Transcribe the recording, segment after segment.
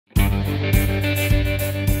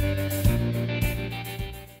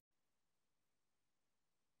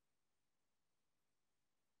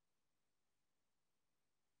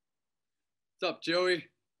What's up, Joey?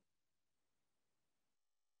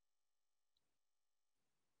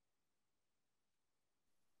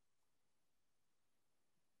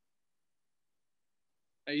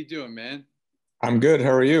 How you doing, man? I'm good.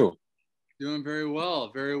 How are you? Doing very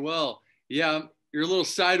well, very well. Yeah, you're a little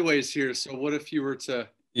sideways here. So what if you were to,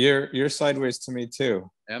 You're sideways to me too.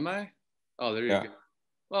 am I? Oh, there you Yeah. go.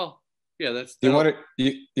 Well, yeah, You that'll, wanted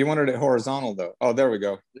you wanted it horizontal though. Oh, there we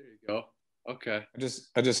go. there you go. Okay.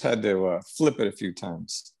 I just had to flip it a few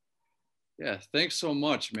times. Yeah, thanks so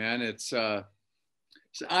much, man. It's an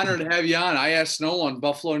honor to have you on. I asked no one,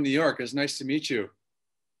 Buffalo, New York. It's nice to meet you.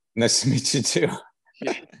 Nice to meet you too.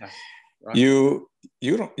 Yeah. Right.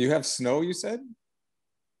 You have snow, you said?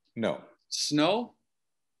 No. Snow?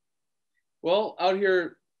 Well, out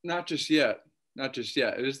here, not just yet. Not just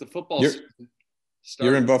yet. It is the football You're season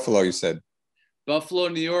you're in started. Buffalo, you said. Buffalo,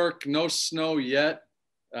 New York, no snow yet.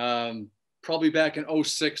 Um, Probably back in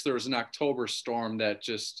 '06, there was an October storm that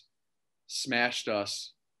just smashed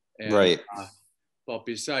us. And Right. but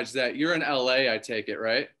besides that, you're in LA, I take it,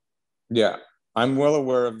 right? Yeah. I'm well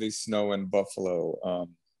aware of the snow in Buffalo.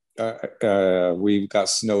 We got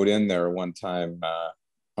snowed in there one time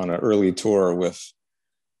on an early tour with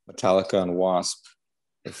Metallica and W.A.S.P.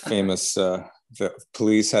 The famous the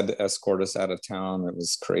police had to escort us out of town. It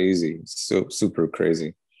was crazy, so super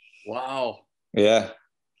crazy. Wow. Yeah,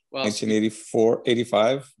 Well, 1984,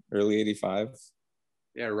 85, early 85.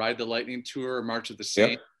 yeah, Ride the Lightning Tour, March of the Yep,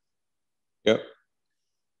 Saints. yep.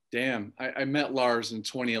 Damn, I met Lars in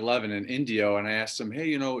 2011 in Indio, and I asked him, hey,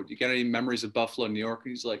 you got any memories of Buffalo, New York?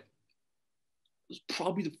 And he's like, it was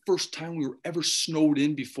probably the first time we were ever snowed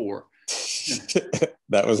in before.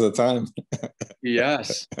 That was the time.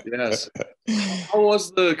 Yes, yes. How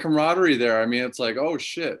was the camaraderie there? I mean, it's like, oh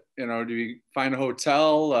shit, do you find a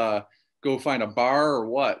hotel, go find a bar or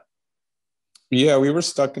what? Yeah, we were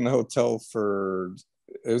stuck in the hotel for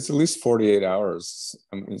it was at least 48 hours,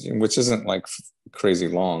 which isn't like crazy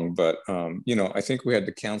long, but I think we had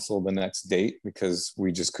to cancel the next date because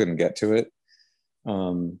we just couldn't get to it.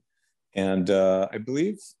 Um, and I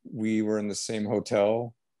believe we were in the same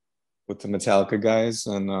hotel with the Metallica guys,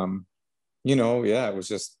 and yeah, it was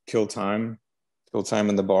just kill time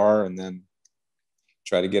in the bar, and then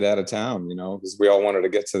try to get out of town, because we all wanted to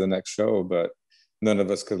get to the next show, but none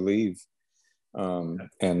of us could leave.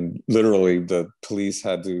 And literally the police they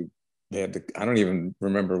had to, I don't even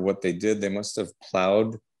remember what they did. They must have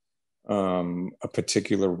plowed a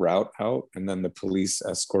particular route out, and then the police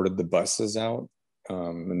escorted the buses out.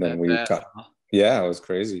 And then That we bad, got, huh? yeah, it was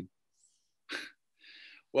crazy.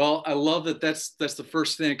 Well, I love that. That's the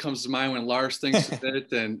first thing that comes to mind when Lars thinks of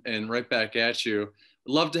it, and right back at you. I'd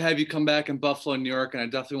love to have you come back in Buffalo, New York, and I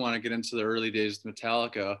definitely want to get into the early days of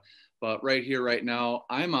Metallica. But right here, right now,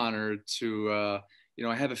 I'm honored to,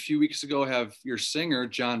 I have a few weeks ago have your singer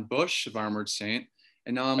John Bush of Armored Saint,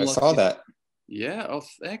 and now I'm I saw lucky. that. Yeah. Oh,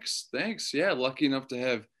 thanks. Yeah, lucky enough to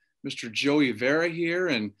have Mr. Joey VERA here.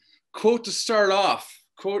 And quote to start off.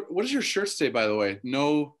 Quote. What does your shirt say, by the way?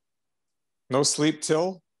 No. No sleep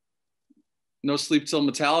till? No sleep till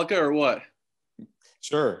Metallica or what?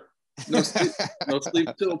 Sure. No sleep, no sleep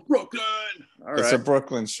till Brooklyn. All It's a right.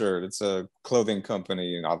 Brooklyn shirt. It's a clothing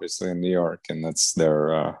company, and obviously in New York, and that's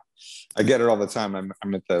their. I get it all the time.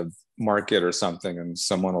 I'm at the market or something, and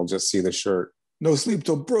someone will just see the shirt. No sleep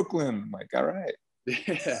till Brooklyn. I'm like, all right.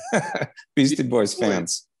 Yeah. Beastie Boys Boy,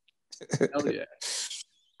 fans. hell yeah.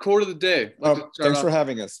 Quote of the day. I'd like to start Thanks off. for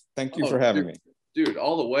having us. Thank you Oh, for having dude, me. dude,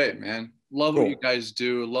 all the way, man. Love what you Cool. guys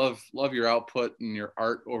do. Love your output and your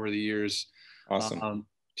art over the years. Awesome.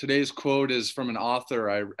 Today's quote is from an author.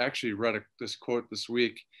 I actually read this quote this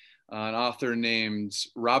week. An author named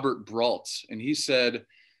Robert Brault, and he said,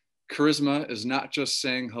 "Charisma is not just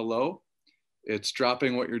saying hello; it's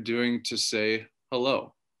dropping what you're doing to say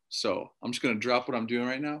hello." So I'm just going to drop what I'm doing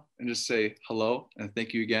right now and just say hello and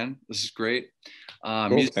thank you again. This is great.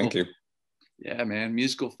 Cool. Thank you. Yeah, man.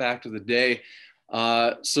 Musical fact of the day.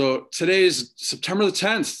 So today is September the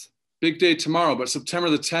 10th. Big day tomorrow, but September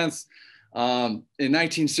the 10th, in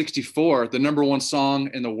 1964, the number one song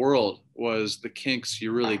in the world was The Kinks'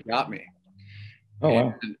 "You Really Got Me." Oh, And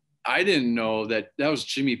wow. I didn't know that was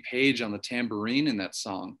Jimmy Page on the tambourine in that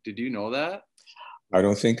song. Did you know that? I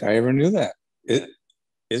don't think I ever knew that. Yeah.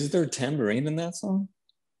 Is there tambourine in that song?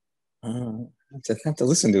 I have to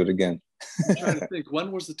listen to it again. I'm trying to think,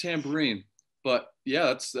 when was the tambourine? But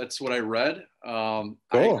yeah, that's what I read. I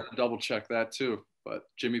Cool. gotta double check that too. But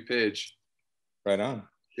Jimmy Page, Right on.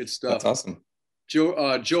 good That's stuff. awesome.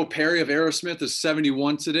 Joe Perry of Aerosmith is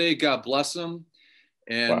 71 today. God bless him.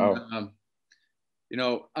 And Wow.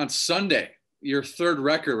 on Sunday, your third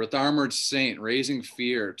record with Armored Saint, Raising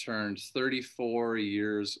Fear, turned 34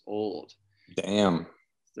 years old. Damn.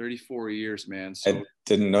 34 years, man. So I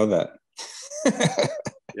didn't know that.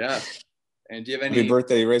 yeah. And do you have any? Happy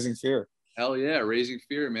birthday, Raising Fear. Hell yeah, Raising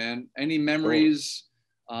Fear, man. Any memories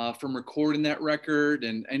from recording that record,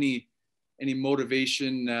 and any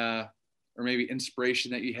motivation or maybe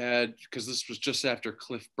inspiration that you had? Because this was just after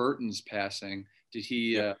Cliff Burton's passing. Did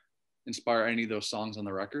he inspire any of those songs on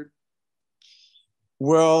the record?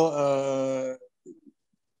 Well,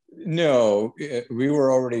 no, we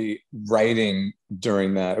were already writing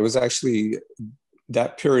during that. It was actually,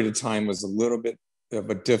 that period of time was a little bit of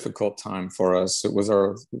a difficult time for us. It was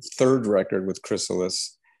our third record with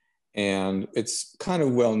Chrysalis, and it's kind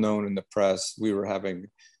of well known in the press. We were having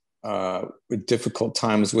difficult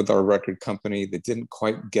times with our record company. They didn't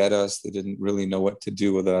quite get us. They didn't really know what to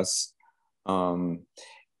do with us.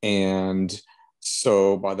 And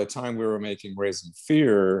so by the time we were making Raising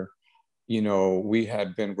Fear, you know, we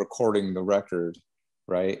had been recording the record,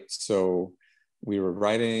 right? So we were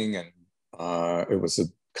writing, and it was a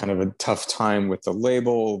kind of a tough time with the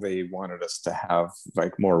label. They wanted us to have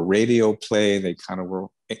like more radio play. They kind of were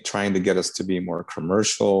trying to get us to be more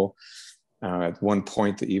commercial. At one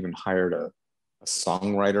point, they even hired a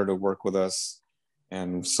songwriter to work with us.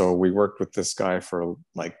 And so we worked with this guy for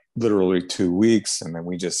like literally 2 weeks. And then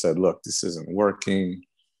we just said, look, this isn't working.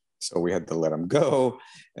 So we had to let him go.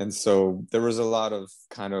 And so there was a lot of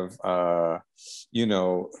kind of, you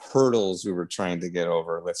know, hurdles we were trying to get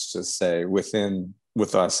over, let's just say,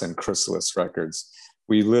 with us and Chrysalis Records.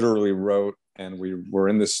 We literally wrote, and we were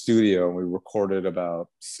in the studio, and we recorded about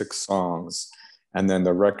 6 songs. And then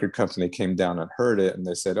the record company came down and heard it, and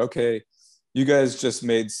they said, okay, you guys just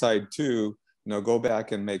made side 2, go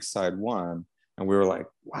back and make side 1. And we were like,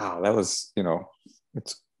 wow, that was, you know,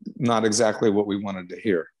 it's not exactly what we wanted to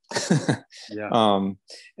hear. Yeah.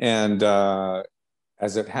 And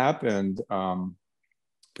as it happened,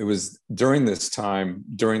 it was during this time,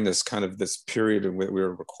 during this kind of this period in which we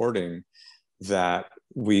were recording, that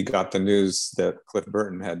we got the news that Cliff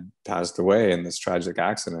Burton had passed away in this tragic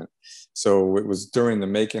accident. So it was during the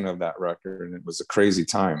making of that record, and it was a crazy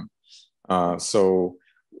time. So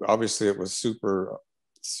obviously it was super,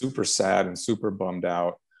 super sad and super bummed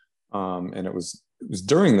out. And it was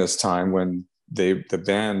during this time when the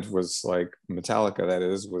band was like, Metallica, that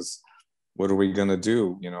is, was, what are we going to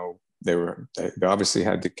do? You know, they obviously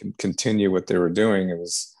had to continue what they were doing. It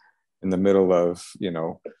was in the middle of, you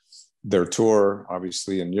know, their tour,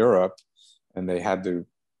 obviously in Europe, and they had to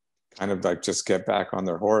kind of like just get back on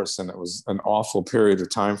their horse. And it was an awful period of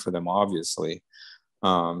time for them, obviously.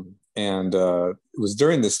 And it was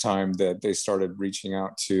during this time that they started reaching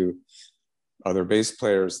out to other bass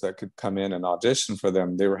players that could come in and audition for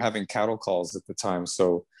them. They were having cattle calls at the time.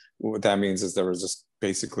 So what that means is there was just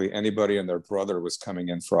basically anybody and their brother was coming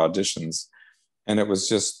in for auditions. And it was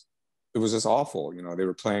just awful. You know, they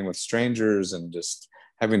were playing with strangers, and just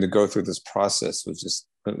having to go through this process was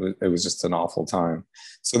just an awful time.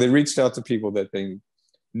 So they reached out to people that they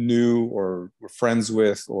knew or were friends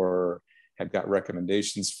with or had got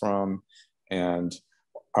recommendations from. And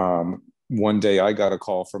one day I got a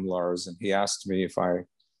call from Lars, and he asked me if I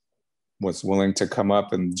was willing to come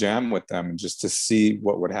up and jam with them, just to see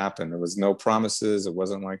what would happen. There was no promises. It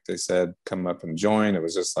wasn't like they said, come up and join. It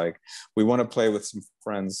was just like, we want to play with some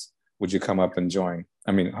friends. Would you come up and join?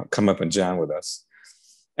 I mean, come up and jam with us.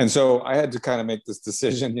 And so I had to kind of make this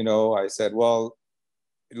decision. You know, I said, well,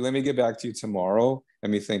 let me get back to you tomorrow.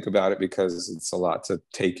 Let me think about it, because it's a lot to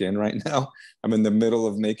take in right now. I'm in the middle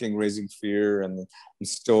of making Raising Fear, and I'm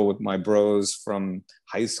still with my bros from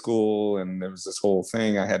high school. And there was this whole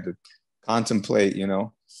thing I had to contemplate, you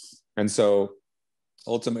know? And so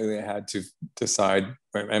ultimately I had to decide,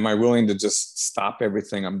 am I willing to just stop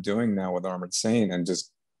everything I'm doing now with Armored Saint and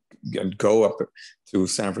just go up to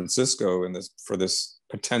San Francisco for this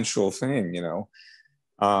potential thing, you know?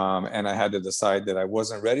 And I had to decide that I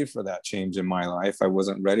wasn't ready for that change in my life. I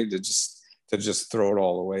wasn't ready to just throw it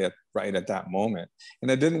all away right at that moment.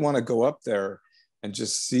 And I didn't want to go up there and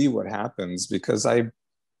just see what happens, because I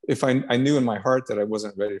knew in my heart that I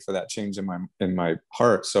wasn't ready for that change in my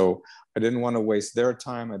heart. So I didn't want to waste their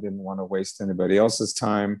time. I didn't want to waste anybody else's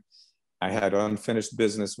time. I had unfinished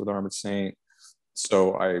business with Armored Saint.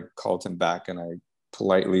 So I called him back, and I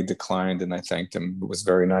politely declined, and I thanked him. It was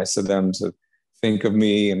very nice of them to think of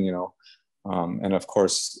me. And, you know, and of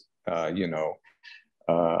course, you know,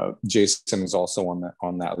 Jason was also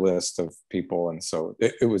on that list of people. And so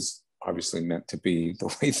it was obviously meant to be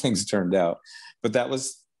the way things turned out. But that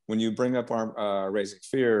was, when you bring up Raising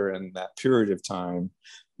Fear and that period of time,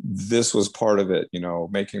 this was part of it,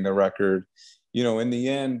 making the record. In the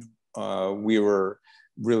end, we were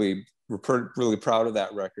really proud of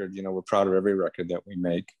that record. We're proud of every record that we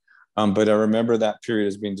make. But I remember that period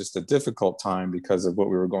as being just a difficult time because of what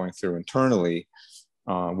we were going through internally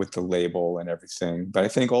with the label and everything. But I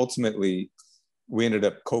think ultimately we ended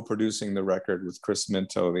up co-producing the record with Chris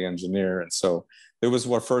Minto, the engineer. And so it was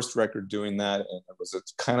our first record doing that. And it was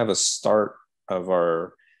kind of a start of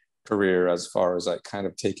our career as far as like kind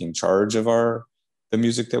of taking charge of the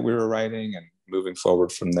music that we were writing and moving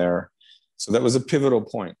forward from there. So that was a pivotal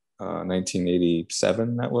point.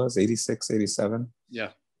 1987, that was 86, 87. Yeah.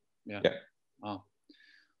 Wow.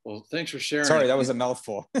 Well, thanks for sharing. Sorry, that was a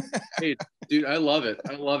mouthful. Hey, dude, I love it.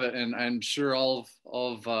 And I'm sure all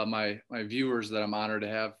of my viewers that I'm honored to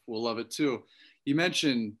have will love it too. You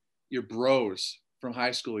mentioned your bros from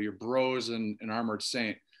high school, your bros in Armored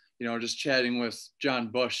Saint, just chatting with John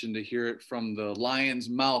Bush, and to hear it from the lion's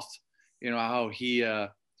mouth, how he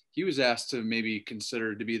was asked to maybe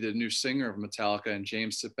consider to be the new singer of Metallica, and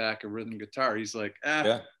James sit back and rhythm guitar. He's like,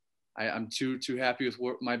 I'm too happy with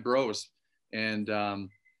my bros. And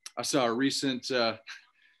I saw a recent, I'm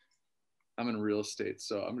in real estate,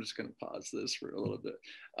 so I'm just going to pause this for a little bit.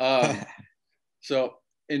 So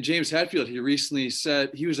in James Hetfield, he recently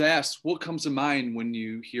said, he was asked, what comes to mind when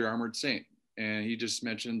you hear Armored Saint? And he just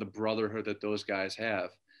mentioned the brotherhood that those guys have.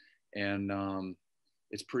 And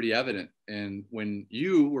it's pretty evident. And when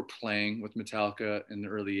you were playing with Metallica in the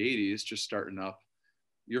early 80s, just starting up,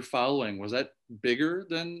 your following, was that bigger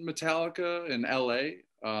than Metallica in LA?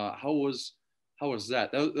 How was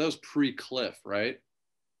that? That was pre-Cliff, right?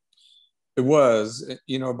 It was.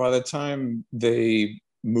 By the time they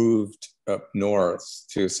moved up north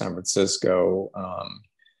to San Francisco,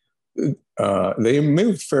 they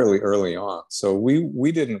moved fairly early on. So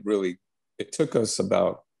we didn't really, it took us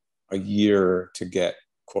about a year to get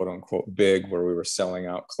quote unquote big, where we were selling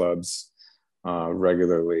out clubs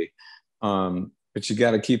regularly. But you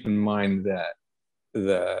got to keep in mind that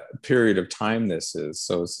the period of time this is.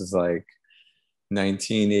 So this is like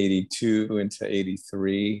 1982 into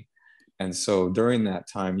 83. And so during that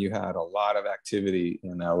time, you had a lot of activity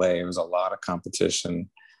in LA. It was a lot of competition,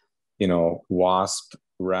 W.A.S.P,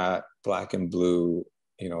 Rat, Black and Blue,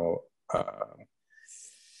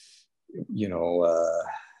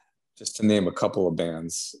 just to name a couple of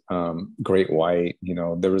bands, Great White,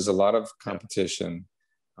 there was a lot of competition.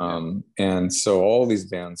 And so all these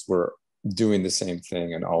bands were doing the same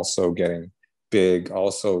thing and also getting big,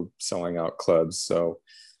 also selling out clubs. So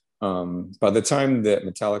by the time that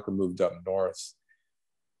Metallica moved up north,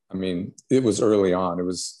 I mean, it was early on. It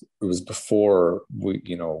was before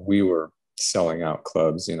we were selling out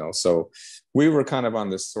clubs, so we were kind of on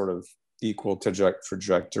this sort of equal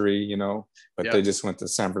trajectory, but they just went to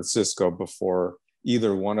San Francisco before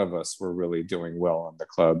either one of us were really doing well in the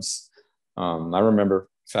clubs. I remember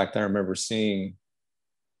seeing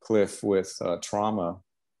Cliff with Trauma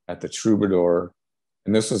at the Troubadour,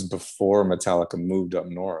 and this was before Metallica moved up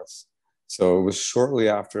north. So it was shortly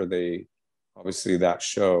after obviously that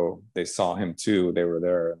show, they saw him too. They were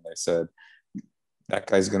there and they said, that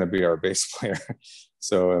guy's going to be our bass player.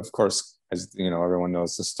 So of course, as everyone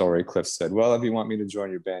knows the story, Cliff said, well, if you want me to join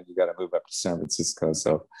your band, you got to move up to San Francisco.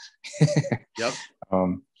 So, yep.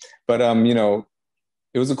 But it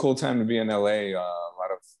was a cool time to be in LA. A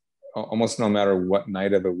lot of, almost no matter what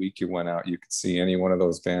night of the week you went out, you could see any one of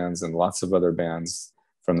those bands and lots of other bands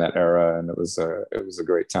from that era. And it was a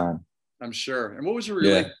great time. I'm sure. And what was your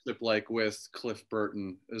relationship like with Cliff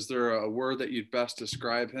Burton? Is there a word that you'd best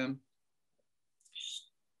describe him?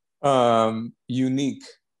 Unique.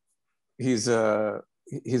 He's a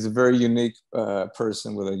very unique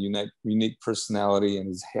person with a unique personality, and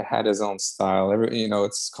he's had his own style.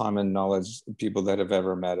 It's common knowledge, people that have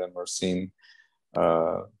ever met him or seen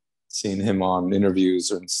him on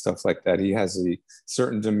interviews and stuff like that. He has a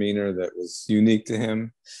certain demeanor that was unique to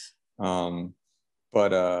him,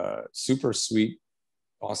 but super sweet,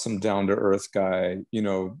 awesome, down-to-earth guy.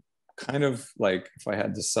 Kind of like, if I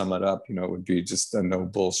had to sum it up, it would be just a no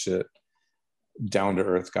bullshit,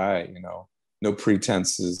 down-to-earth guy, no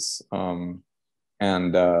pretenses,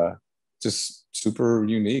 and just super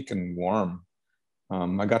unique and warm.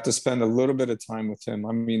 I got to spend a little bit of time with him.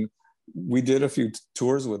 I mean, we did a few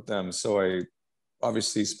tours with them, so I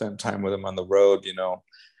obviously spent time with him on the road,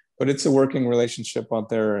 but it's a working relationship out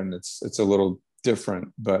there, and it's a little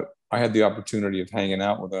different. But I had the opportunity of hanging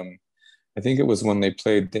out with him. I think it was when they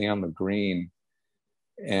played Day on the Green,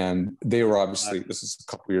 and they were obviously, this is a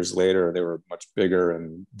couple years later, they were much bigger,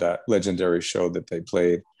 and that legendary show that they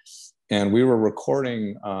played. And we were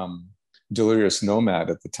recording Delirious Nomad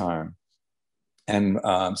at the time. And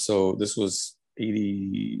so this was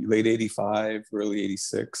late 85, early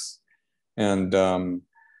 86. And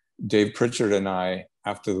Dave Pritchard and I,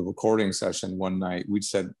 after the recording session one night, we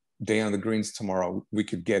said, Day on the Greens tomorrow, we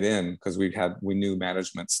could get in because we knew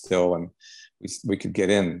management still, and we could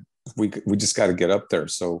get in. We just got to get up there.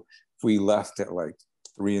 So we left at like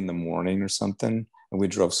 3 a.m. or something, and we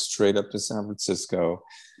drove straight up to San Francisco,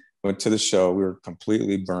 went to the show. We were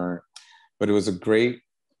completely burnt, but it was a great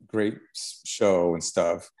show and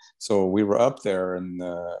stuff. So we were up there, and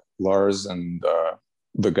Lars and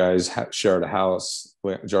the guys shared a house.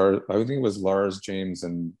 I think it was Lars, James,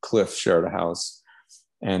 and Cliff shared a house.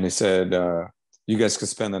 And they said, you guys could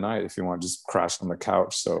spend the night if you want, just crash on the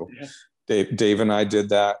couch. So yeah. Dave and I did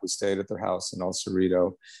that. We stayed at their house in El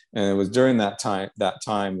Cerrito. And it was during that time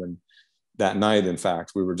when that night, in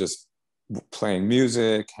fact, we were just playing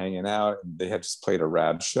music, hanging out. And they had just played a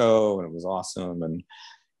rad show, and it was awesome. And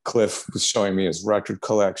Cliff was showing me his record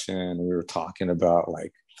collection. And we were talking about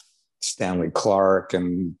like Stanley Clarke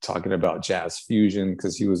and talking about jazz fusion,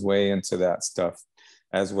 because he was way into that stuff,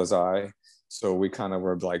 as was I. So we kind of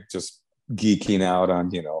were like just geeking out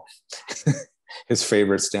on, his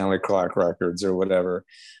favorite Stanley Clarke records or whatever.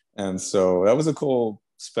 And so that was a cool,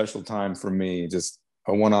 special time for me, just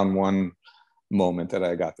a one-on-one moment that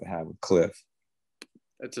I got to have with Cliff.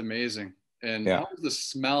 That's amazing. And how was the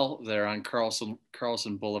smell there on Carlson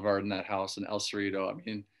Boulevard in that house in El Cerrito? I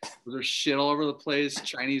mean, was there shit all over the place,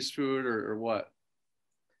 Chinese food or what?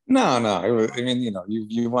 No. It was, I mean, you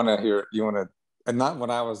want to, and not when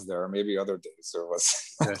I was there, maybe other days there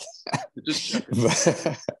was.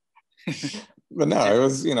 But no, it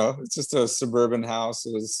was, it's just a suburban house.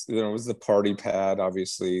 It was, it was the party pad,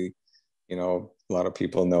 obviously, a lot of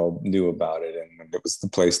people knew about it, and it was the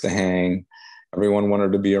place to hang. Everyone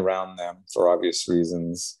wanted to be around them for obvious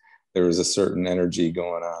reasons. There was a certain energy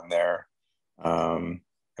going on there. I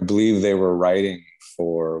believe they were writing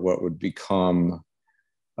for what would become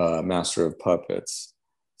Master of Puppets.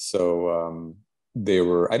 So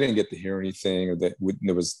I didn't get to hear anything, or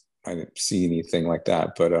I didn't see anything like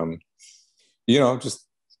that, but just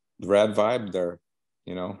rad vibe there,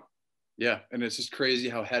 Yeah, and it's just crazy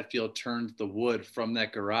how Hetfield turned the wood from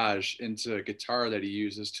that garage into a guitar that he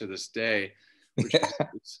uses to this day, which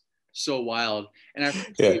is so wild. And I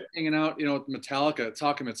appreciate you hanging out, with Metallica,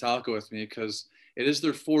 talking Metallica with me, because it is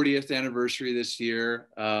their 40th anniversary this year.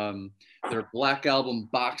 Their Black Album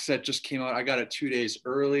box set just came out. I got it 2 days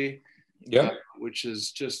early. Which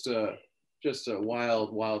is just a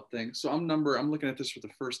wild thing. So I'm looking at this for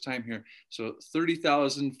the first time here. So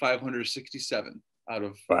 30,567 out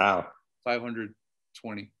of 520.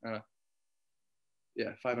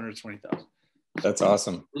 520,000. That's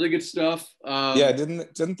awesome. Really good stuff.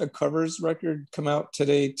 Didn't the Covers record come out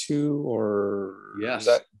today too, or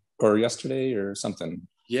or yesterday or something?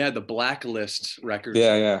 Yeah, the Blacklist record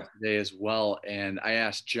today as well. And I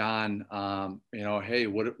asked John, hey,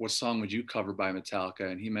 what song would you cover by Metallica?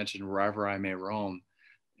 And he mentioned Wherever I May Roam.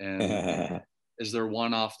 And is there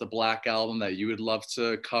one off the Black Album that you would love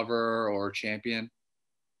to cover or champion?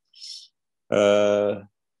 I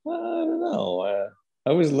don't know. I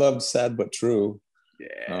always loved Sad But True.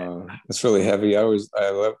 Yeah, it's really heavy. I always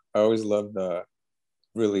loved the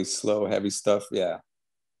really slow, heavy stuff. Yeah.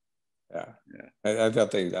 I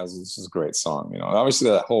thought this is a great song. Obviously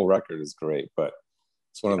that whole record is great, but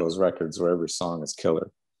it's one of those records where every song is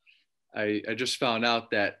killer. I just found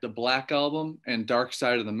out that the Black Album and Dark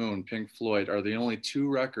Side of the Moon, Pink Floyd, are the only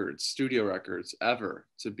two studio records ever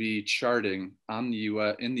to be charting in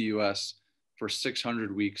the US for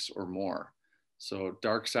 600 weeks or more. So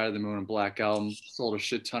Dark Side of the Moon and Black Album sold a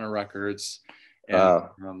shit ton of records.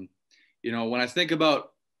 And, when I think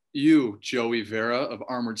about you, Joey Vera of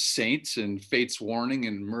Armored Saints and Fate's Warning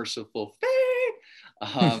and Mercyful Fate,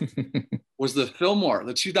 was the Fillmore,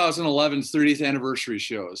 the 2011's 30th anniversary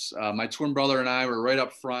shows. My twin brother and I were right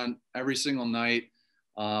up front every single night.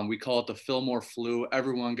 We call it the Fillmore flu.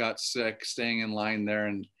 Everyone got sick staying in line there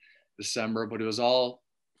in December, but it was all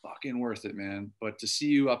fucking worth it, man. But to see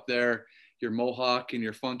you up there, your mohawk and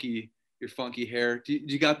your funky hair, do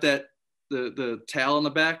you got that the towel in the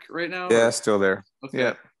back right now? Yeah, still there. Okay.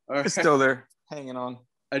 Yeah. Right. It's still there, hanging on.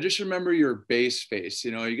 I just remember your bass face.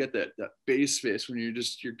 You get that bass face when you're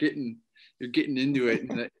getting into it,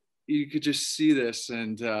 and you could just see this.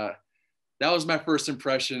 And that was my first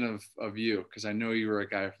impression of you, because I know you were a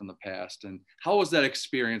guy from the past. And how was that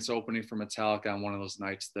experience opening for Metallica on one of those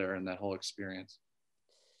nights there, and that whole experience?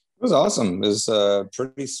 It was awesome. It was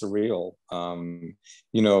pretty surreal.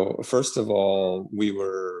 First of all, we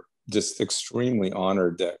were just extremely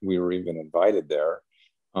honored that we were even invited there.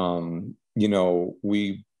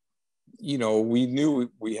 you know, we knew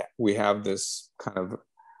we have this kind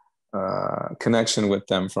of connection with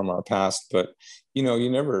them from our past, but you know, you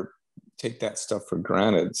never take that stuff for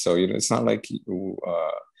granted. So you know, it's not like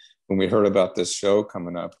when we heard about this show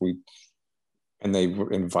coming up, and they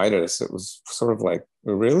invited us, it was sort of like,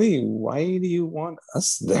 really, why do you want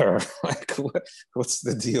us there? Like, what's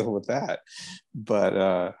the deal with that?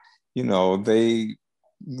 But you know, they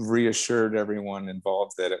reassured everyone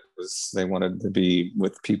involved that they wanted to be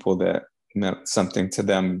with people that meant something to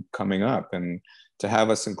them coming up, and to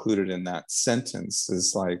have us included in that sentence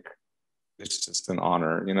is like, it's just an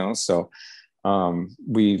honor, you know. So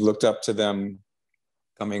we looked up to them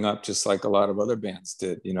coming up just like a lot of other bands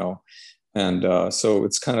did, you know. And so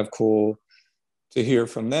it's kind of cool to hear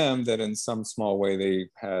from them that in some small way they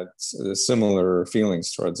had similar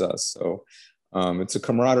feelings towards us. So it's a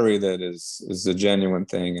camaraderie that is a genuine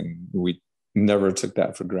thing, and we never took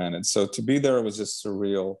that for granted. So to be there was just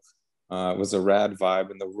surreal. It was a rad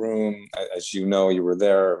vibe in the room. As you know, you were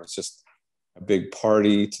there. It was just a big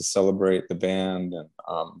party to celebrate the band and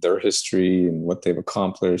their history and what they've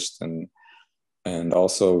accomplished, and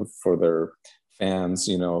also for their fans,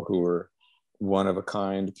 you know, who were one of a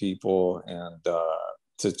kind people. And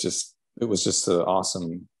it was just an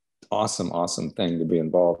awesome thing to be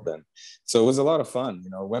involved in. So it was a lot of fun. You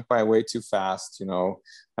know, it went by way too fast, you know,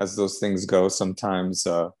 as those things go sometimes.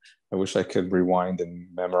 I wish I could rewind and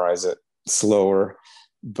memorize it slower,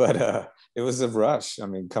 but it was a rush. I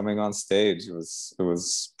mean, coming on stage, it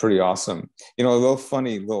was pretty awesome. You know, a little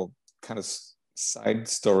funny little kind of side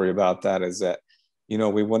story about that is that, you know,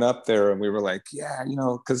 we went up there and we were like, yeah, you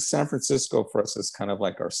know, because San Francisco for us is kind of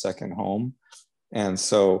like our second home. And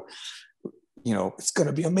so, you know, it's going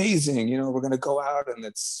to be amazing. You know, we're going to go out and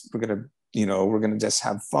we're going to just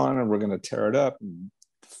have fun, and we're going to tear it up, and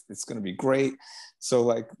it's going to be great. So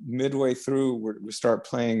like midway through, we start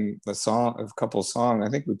playing a couple of songs. I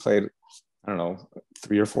think we played, I don't know,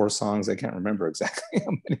 3 or 4 songs. I can't remember exactly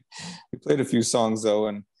how many. We played a few songs though.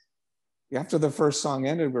 And after the first song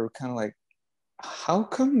ended, we were kind of like, how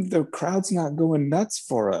come the crowd's not going nuts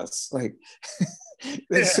for us? Like,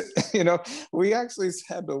 you know, we actually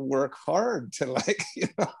had to work hard to, like, you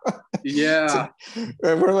know, yeah.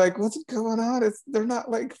 and we're like, what's going on? They're not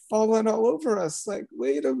like falling all over us. Like,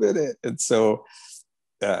 wait a minute. And so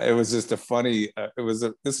it was just a funny,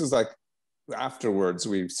 this was like afterwards,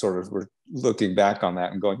 we sort of were looking back on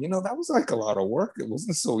that and going, you know, that was like a lot of work. It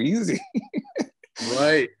wasn't so easy.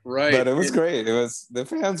 Right. But it was great. The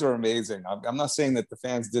fans were amazing. I'm not saying that the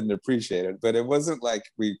fans didn't appreciate it, but it wasn't like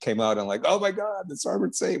we came out and like, oh my God, it's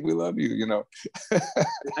Harvard Saint, we love you, you know.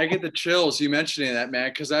 I get the chills you mentioning that,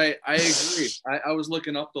 man, because I agree. I was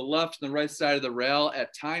looking up the left and the right side of the rail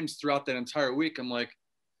at times throughout that entire week. I'm like,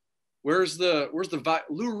 where's the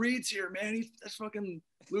Lou Reed's here, man. That's fucking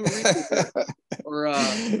Lou Reed. Or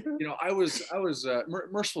you know, I was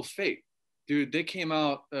Mercyful Fate. Dude, they came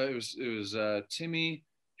out. It was Timmy,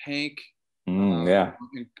 Hank, yeah,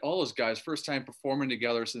 and all those guys. First time performing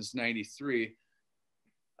together since '93.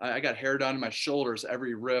 I got hair down to my shoulders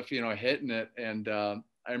every riff, you know, hitting it. And I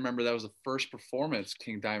remember that was the first performance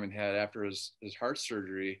King Diamond had after his heart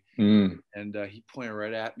surgery. And he pointed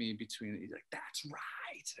right at me he's like, "That's right."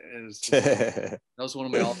 That was one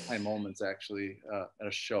of my all-time moments, actually, at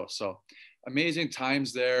a show. So amazing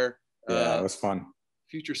times there. Yeah, it was fun.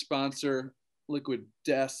 Future sponsor, Liquid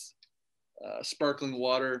Death, sparkling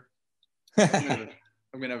water. I'm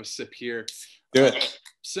gonna have a sip here. Do it.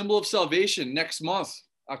 Symbol of Salvation next month,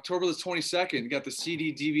 October the 22nd. Got the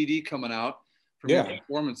CD DVD coming out from your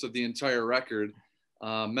performance of the entire record.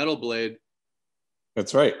 Metal Blade.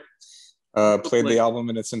 That's right. Played the album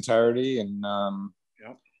in its entirety, and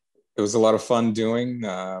it was a lot of fun doing.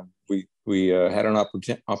 We had an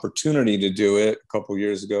opportunity to do it a couple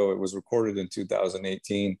years ago. It was recorded in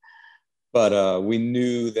 2018, but we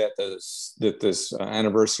knew that this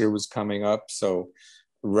anniversary was coming up. So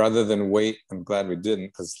rather than wait, I'm glad we didn't,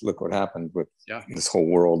 because look what happened with this whole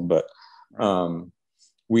world. But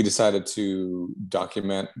we decided to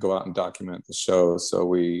go out and document the show. So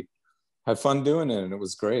we had fun doing it, and it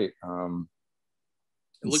was great. It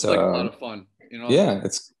looked like a lot of fun, you know. Yeah,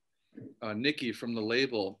 it's Nikki from the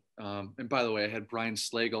label. And by the way, I had Brian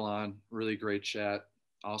Slagle on, really great chat.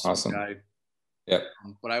 Awesome guy. Yeah.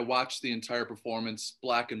 But I watched the entire performance,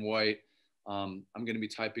 black and white. I'm going to be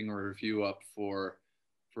typing a review up for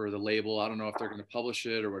the label. I don't know if they're going to publish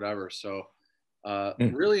it or whatever. So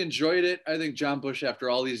really enjoyed it. I think John Bush,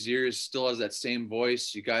 after all these years, still has that same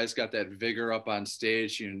voice. You guys got that vigor up on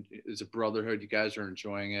stage. It's a brotherhood. You guys are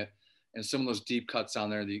enjoying it. And some of those deep cuts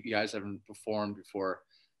on there that you guys haven't performed before.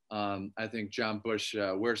 I think John Bush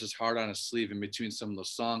wears his heart on his sleeve in between some of the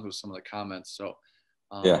songs with some of the comments. So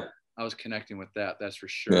Yeah. I was connecting with that. That's for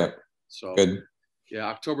sure. Yeah. So Good. yeah,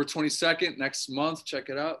 October 22nd, next month. Check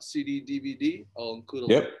it out. CD, DVD. I'll include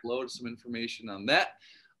a Yep. link below to some information on that.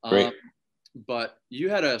 Great. But you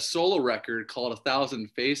had a solo record called 1,000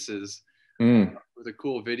 Faces with a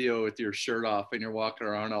cool video with your shirt off and you're walking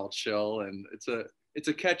around all chill. And it's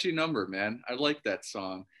a catchy number, man. I like that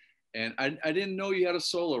song. And I didn't know you had a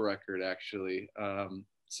solo record, actually.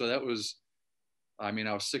 So that was, I mean,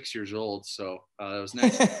 I was 6 years old, so that was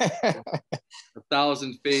nice.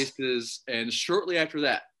 1,000 Faces. And shortly after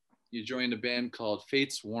that, you joined a band called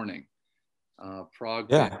Fate's Warning, Prague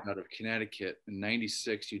band out of Connecticut. In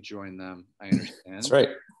 '96, you joined them, I understand. That's right.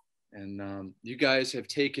 And you guys have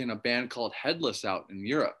taken a band called Headless out in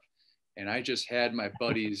Europe. And I just had my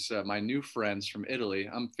buddies, my new friends from Italy.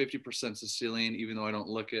 I'm 50% Sicilian, even though I don't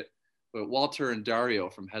look it. But Walter and Dario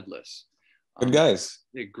from Headless. Good guys.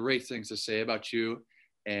 They had great things to say about you.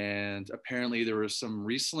 And apparently there was some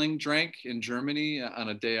Riesling drank in Germany on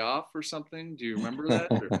a day off or something. Do you remember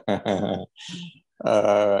that?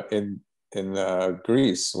 In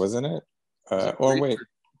Greece, wasn't it? Wait,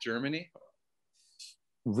 Germany?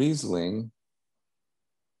 Riesling.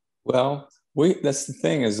 Well, that's the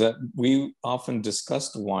thing, is that we often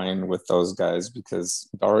discussed wine with those guys because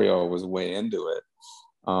Dario was way into it.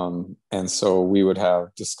 And so we would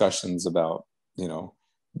have discussions about,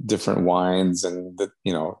 different wines and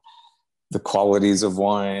the qualities of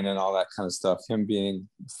wine and all that kind of stuff. Him being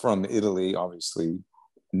from Italy, obviously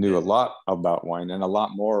knew a lot about wine and a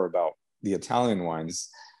lot more about the Italian wines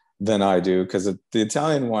than I do, because the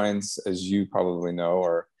Italian wines, as you probably know,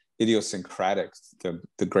 are idiosyncratic.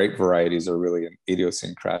 The grape varieties are really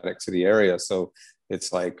idiosyncratic to the area. So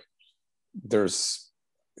it's like there's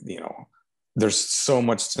so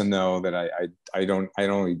much to know that I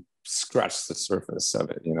only scratch the surface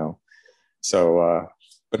of it, So,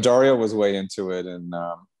 but Dario was way into it, and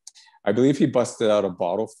I believe he busted out a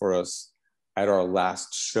bottle for us at our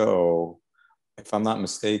last show, if I'm not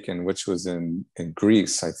mistaken, which was in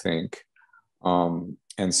Greece, I think.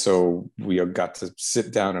 And so we got to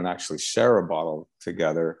sit down and actually share a bottle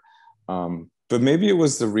together. But maybe it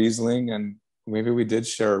was the Riesling, and maybe we did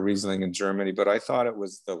share a Riesling in Germany, but I thought it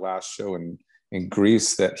was the last show in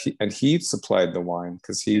Greece that he supplied the wine,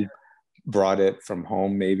 because he brought it from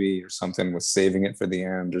home maybe, or something, was saving it for the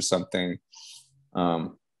end or something.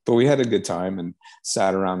 But we had a good time and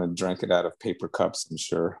sat around and drank it out of paper cups, I'm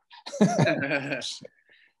sure.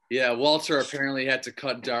 Yeah, Walter apparently had to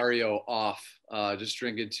cut Dario off, just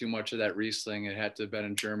drinking too much of that Riesling. It had to have been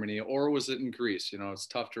in Germany, or was it in Greece? It's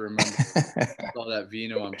tough to remember. All that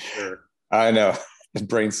vino, I'm sure. I know, the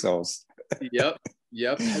brain cells. Yep.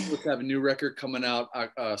 Headless have a new record coming out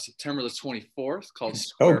September the 24th called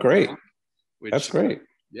Square. Oh, great. That's great.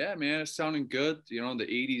 Yeah, man, it's sounding good. The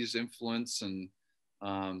 80s influence and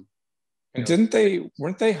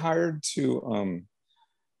weren't they hired to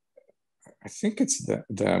I think it's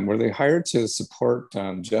them. Were they hired to support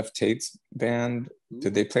Jeff Tate's band?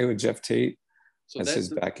 Did they play with Jeff Tate as his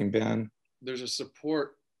backing band? There's a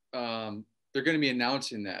support. They're going to be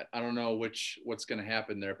announcing that. I don't know what's going to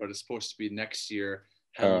happen there, but it's supposed to be next year.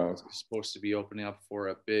 It's supposed to be opening up for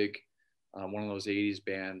a big one of those 80s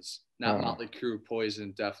bands. Not Motley Crue,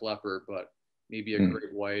 Poison, Def Leppard, but maybe a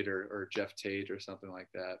Great White or Jeff Tate or something like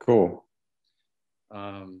that. Cool.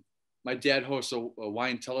 My dad hosts a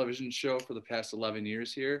wine television show for the past 11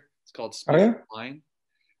 years here. It's called Speaking Wine.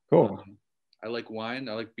 Cool. I like wine.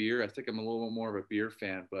 I like beer. I think I'm a little bit more of a beer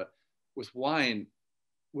fan. But with wine,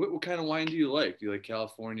 what kind of wine do you like? Do you like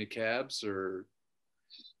California Cabs or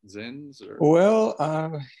Zins? Or? Well,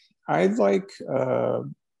 I like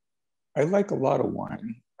a lot of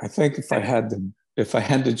wine. I think if I had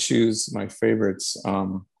to choose my favorites,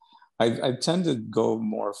 I tend to go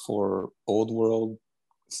more for old world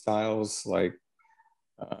styles, like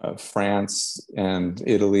France and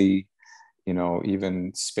Italy,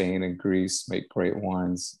 even Spain and Greece make great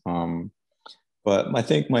wines. But I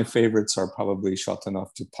think my favorites are probably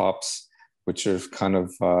Chateauneuf du Pape's, which are kind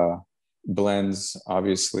of blends.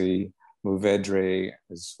 Obviously, Mourvedre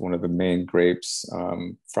is one of the main grapes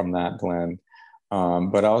from that blend.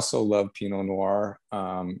 But I also love Pinot Noir,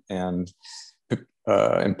 and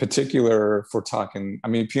in particular, if we're talking,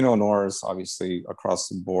 Pinot Noir is obviously across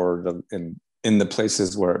the board in the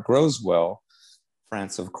places where it grows well.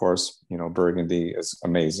 France, of course, Burgundy is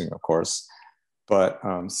amazing, of course. But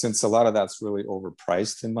since a lot of that's really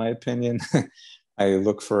overpriced, in my opinion, I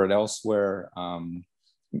look for it elsewhere.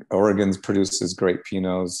 Oregon produces great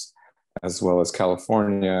Pinots, as well as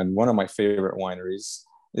California. And one of my favorite wineries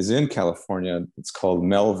is in California. It's called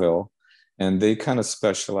Melville, and they kind of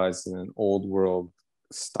specialize in an old world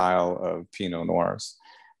style of Pinot Noirs.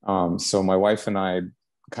 So my wife and I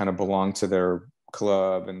kind of belong to their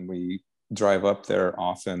club, and we drive up there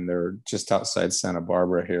often. They're just outside Santa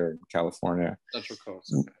Barbara here in California. Central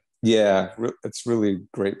Coast. Yeah, it's really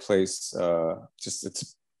great place.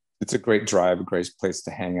 Just it's a great drive, a great place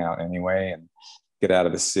to hang out anyway, and get out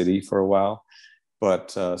of the city for a while.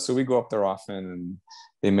 But so we go up there often, and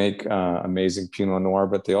they make amazing Pinot Noir,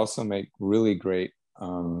 but they also make really great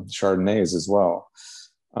Chardonnays as well.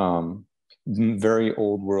 Very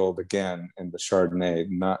old world again in the Chardonnay,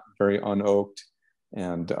 not very unoaked,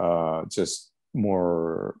 and just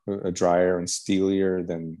more drier and steelier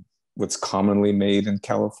than what's commonly made in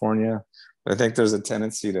California. But I think there's a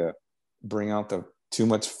tendency to bring out the too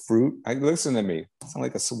much fruit. Listen to me, I sound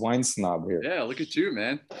like a wine snob here. Yeah, look at you,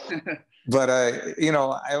 man. But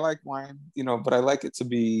I like wine, but I like it to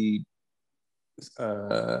be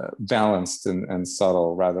balanced and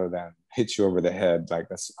subtle rather than hit you over the head. Like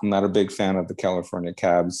I'm not a big fan of the California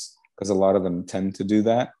cabs because a lot of them tend to do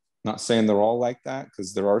that. Not saying they're all like that,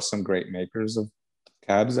 because there are some great makers of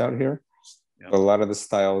cabs out here. Yep. But a lot of the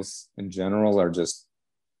styles in general are just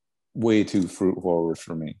way too fruit forward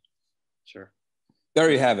for me. Sure.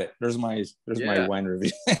 There you have it. There's my wine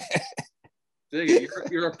review.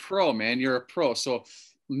 You're a pro, man. You're a pro. So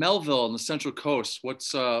Melville on the Central Coast, what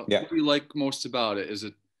do you like most about it? Is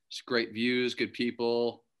it just great views, good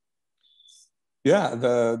people? Yeah,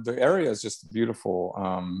 the area is just beautiful.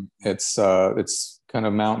 It's kind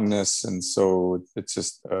of mountainous, and so it's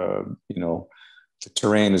just the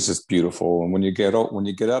terrain is just beautiful. And when you get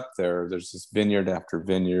up there, there's just vineyard after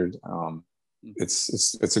vineyard.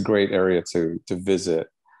 It's a great area to visit.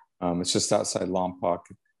 It's just outside Lompoc,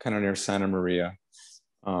 kind of near Santa Maria,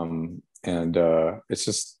 and it's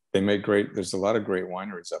just there's a lot of great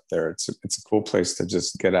wineries up there. It's a cool place to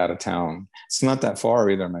just get out of town. It's not that far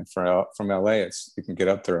either, my friend. From LA, you can get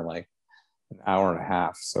up there in like an hour and a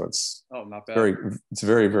half. So it's not bad. It's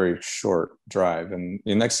very, very short drive. And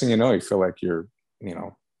the next thing you know, you feel like you're,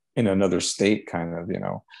 in another state kind of,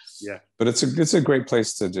 Yeah. But it's a great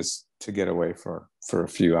place to get away for a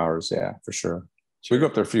few hours. Yeah, for sure. We go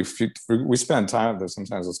up there we spend time there.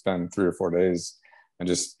 Sometimes we'll spend 3 or 4 days and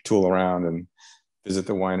just tool around and visit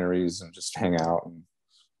the wineries and just hang out. And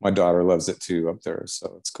my daughter loves it too up there,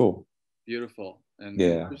 so it's cool. Beautiful. And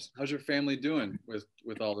yeah, how's your family doing with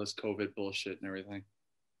all this COVID bullshit and everything?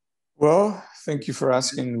 Well, thank you for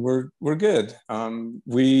asking. We're good.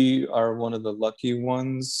 We are one of the lucky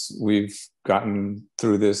ones. We've gotten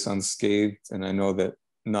through this unscathed, and I know that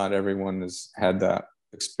not everyone has had that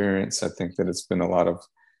experience. I think that it's been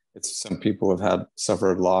some people have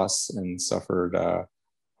suffered loss and suffered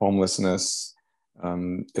homelessness.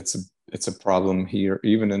 It's a problem here,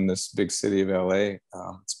 even in this big city of LA.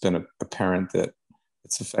 It's been apparent that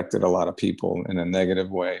it's affected a lot of people in a negative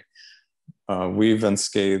way. We've come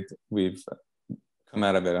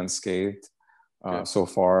out of it unscathed so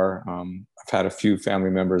far. I've had a few family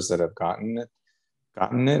members that have gotten it,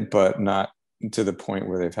 but not to the point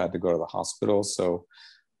where they've had to go to the hospital. So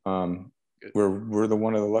we're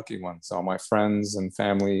one of the lucky ones. All my friends and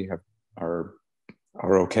family are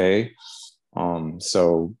okay.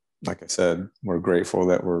 So like I said, we're grateful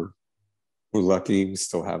that we're lucky. We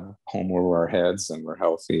still have a home over our heads and we're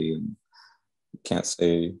healthy, and I can't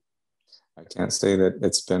say that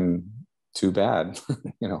it's been too bad,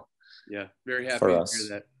 Yeah, very happy to hear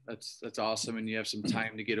that. That's awesome, and you have some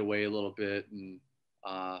time to get away a little bit, and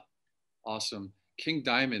awesome. King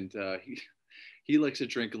Diamond, he likes to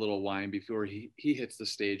drink a little wine before he hits the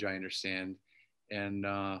stage, I understand. And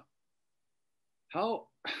I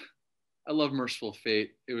love Mercyful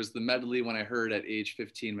Fate. It was the medley when I heard at age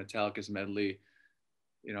 15 Metallica's medley,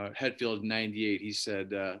 at Hetfield 98, he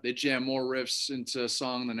said they jam more riffs into a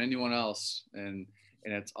song than anyone else, and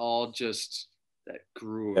it's all just that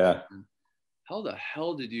groove. Yeah. How the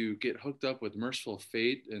hell did you get hooked up with Mercyful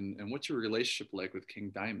Fate, and what's your relationship like with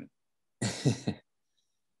King Diamond?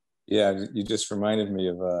 Yeah, you just reminded me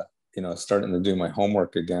of starting to do my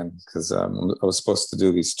homework again, because I was supposed to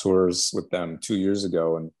do these tours with them 2 years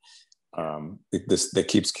ago, and that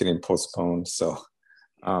keeps getting postponed. So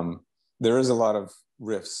there is a lot of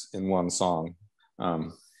riffs in one song.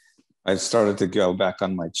 I've started to go back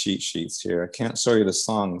on my cheat sheets here. I can't show you the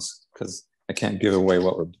songs because I can't give away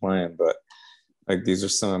what we're playing, but like these are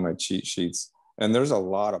some of my cheat sheets, and there's a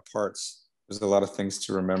lot of parts. There's a lot of things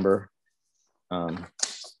to remember.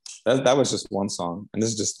 That was just one song, and this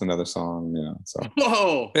is just another song. So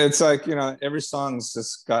whoa, it's like every song's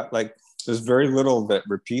just got like there's very little that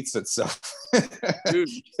repeats itself. Dude,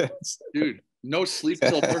 No sleep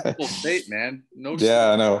till Mercyful Fate, man. No sleep.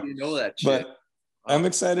 Yeah, I know. You know that shit. But I'm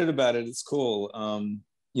excited about it. It's cool.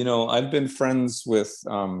 You know, I've been friends with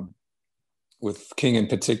King in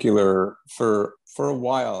particular for a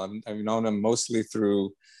while. I've known him mostly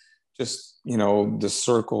through just, you know, the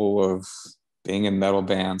circle of being in metal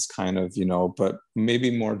bands, kind of, you know, but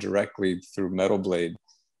maybe more directly through Metal Blade,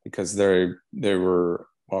 because they were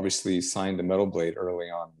obviously signed to Metal Blade early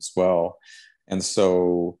on as well. And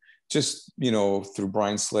so just, you know, through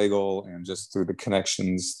Brian Slagle and just through the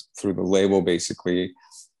connections through the label, basically,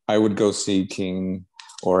 I would go see King,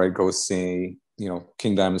 or I'd go see, you know,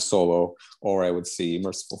 King Diamond solo, or I would see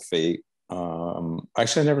Mercyful Fate.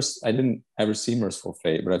 Actually, I didn't ever see Mercyful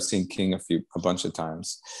Fate, but I've seen King a bunch of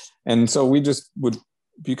times. And so we just would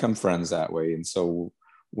become friends that way. And so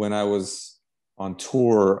when I was on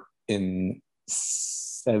tour in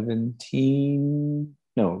 2018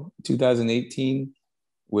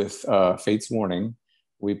 with Fate's Warning,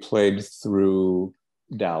 we played through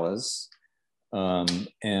Dallas, and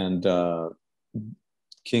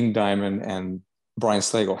King Diamond and Brian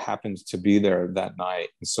Slagle happened to be there that night.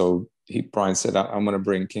 And so Brian said, I'm going to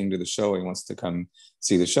bring King to the show. He wants to come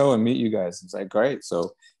see the show and meet you guys. It's like, great.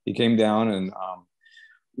 So he came down, and,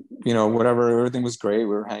 you know, whatever, everything was great. We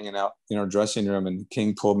were hanging out in our dressing room, and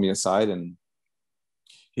King pulled me aside and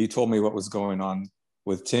he told me what was going on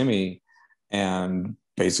with Timmy, and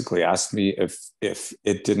basically asked me if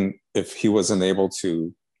he wasn't able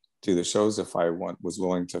to do the shows, if I was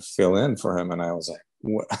willing to fill in for him. And I was like,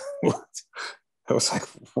 what? I was like,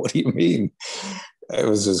 what do you mean? It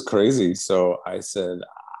was just crazy. So I said,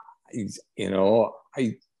 you know,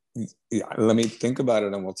 let me think about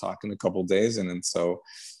it, and we'll talk in a couple of days. And then so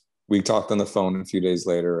we talked on the phone a few days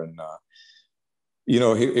later, and you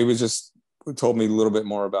know, it was just told me a little bit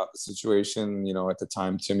more about the situation. You know, at the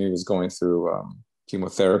time Timmy was going through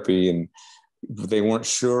chemotherapy, and they weren't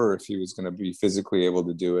sure if he was going to be physically able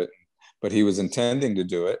to do it, but he was intending to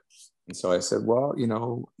do it. And so I said, well, you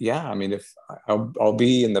know, yeah, I mean, if I'll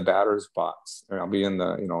be in the batter's box, or I'll be in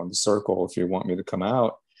the, you know, in the circle, if you want me to come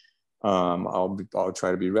out, I'll try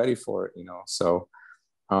to be ready for it, you know. So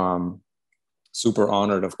super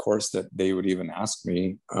honored, of course, that they would even ask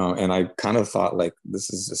me. And I kind of thought, like,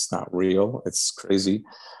 this is just not real. It's crazy.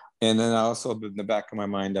 And then I also, in the back of my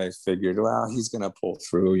mind, I figured, well, he's going to pull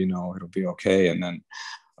through, you know, it'll be okay. And then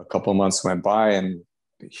a couple of months went by, and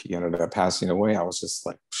he ended up passing away. I was just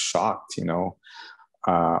like shocked, you know,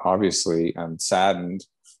 obviously, and saddened.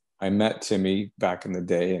 I met Timmy back in the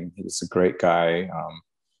day, and he was a great guy,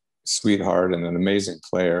 sweetheart, and an amazing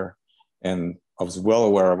player. And I was well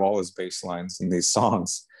aware of all his bass lines in these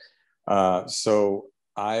songs. So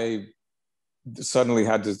I suddenly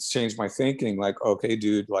had to change my thinking, like, okay,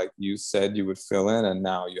 dude, like, you said you would fill in, and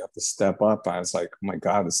now you have to step up. I was like, oh my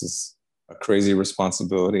God, this is a crazy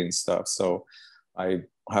responsibility and stuff. So I'm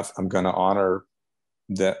going to honor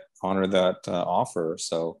that offer.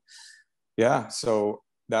 So yeah, so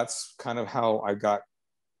that's kind of how I got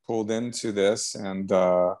pulled into this, and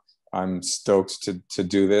I'm stoked to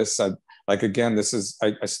do this. Like, again, this is,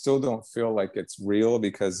 I still don't feel like it's real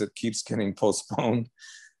because it keeps getting postponed.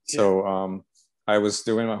 Yeah. So I was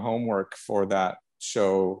doing my homework for that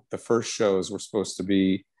show. The first shows were supposed to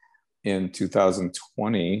be in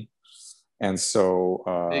 2020. And so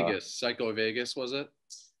Vegas, Psycho Vegas, was it?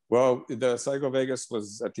 Well, the Psycho Vegas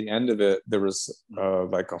was at the end of it. There was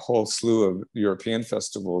like a whole slew of European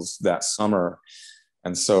festivals that summer.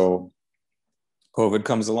 And so COVID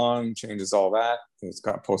comes along, changes all that. It's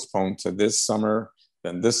got postponed to this summer.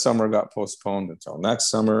 Then this summer got postponed until next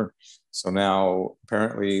summer. So now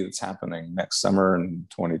apparently it's happening next summer in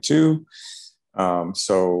 22.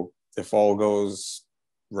 So if all goes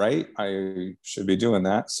right, I should be doing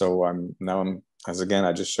that. So I'm as again,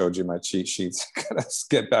 I just showed you my cheat sheets. Gotta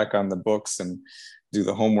get back on the books and do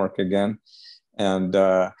the homework again. And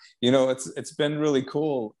you know, it's been really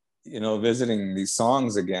cool, you know, visiting these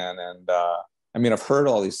songs again. And I mean, I've heard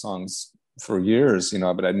all these songs for years, you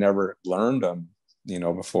know, but I'd never learned them, you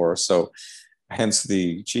know, before. So hence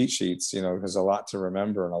the cheat sheets, you know, there's a lot to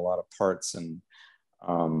remember and a lot of parts. And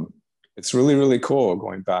it's really, really cool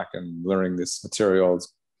going back and learning this material.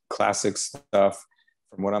 It's classic stuff.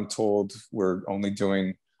 From what I'm told, we're only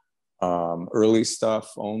doing early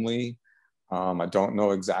stuff only. I don't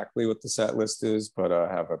know exactly what the set list is, but I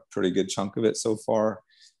have a pretty good chunk of it so far.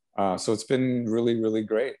 So it's been really, really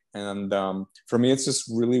great. And for me, it's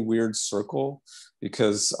just really weird circle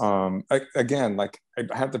because, again, like,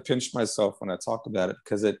 I have to pinch myself when I talk about it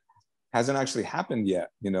because it hasn't actually happened yet,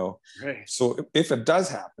 you know? Right. So if it does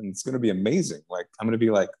happen, it's going to be amazing. Like, I'm going to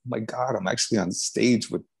be like, oh my God, I'm actually on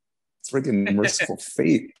stage with freaking Mercyful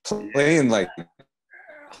Fate playing like,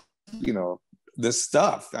 this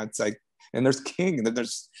stuff. That's like, and there's King, and then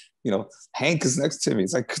there's, Hank is next to me.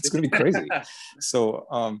 It's like, it's gonna be crazy. So,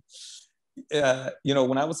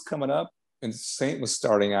 when I was coming up and Saint was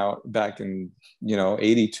starting out back in,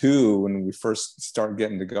 82, when we first started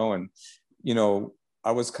getting to going,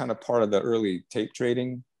 I was kind of part of the early tape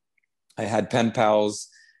trading. I had pen pals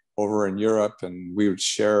over in Europe, and we would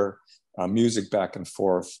share music back and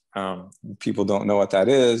forth. People don't know what that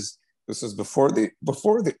is. This was before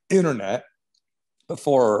the internet,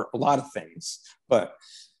 before a lot of things, but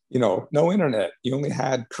no internet. You only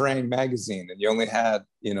had Kerrang magazine, and you only had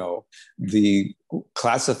the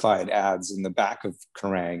classified ads in the back of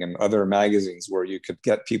Kerrang and other magazines where you could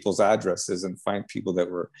get people's addresses and find people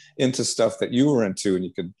that were into stuff that you were into, and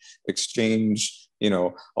you could exchange.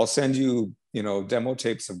 I'll send you demo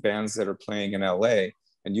tapes of bands that are playing in LA,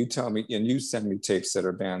 and you tell me, and you send me tapes that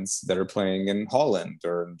are bands that are playing in Holland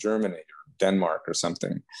or in Germany or Denmark or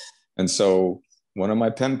something. And so one of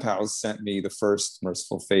my pen pals sent me the first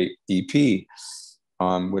Mercyful Fate EP,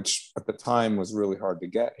 which at the time was really hard to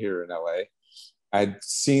get here in LA. I'd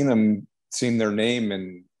seen their name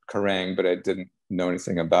in Kerrang, but I didn't know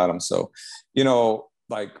anything about them. So,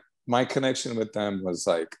 like my connection with them was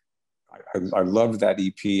like, I loved that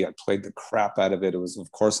EP. I played the crap out of it. It was,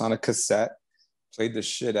 of course, on a cassette, played the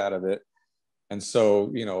shit out of it. And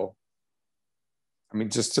so,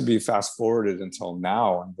 just to be fast forwarded until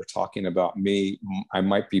now, and we're talking about me, I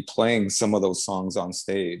might be playing some of those songs on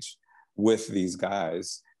stage with these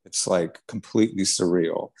guys. It's like completely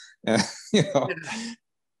surreal. And,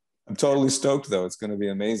 I'm totally stoked though. It's going to be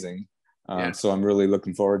amazing. So I'm really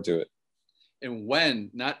looking forward to it. And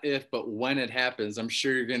when, not if, but when it happens, I'm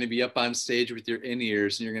sure you're going to be up on stage with your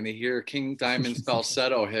in-ears, and you're going to hear King Diamond's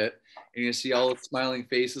falsetto hit, and you see all the smiling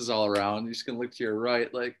faces all around. You're just going to look to your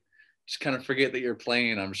right, like, just kind of forget that you're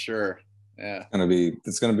playing, I'm sure. Yeah.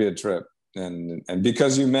 It's going to be a trip. And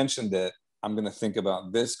because you mentioned it, I'm going to think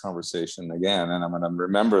about this conversation again, and I'm going to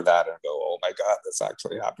remember that and go, oh my God, that's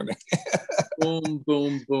actually happening. Boom,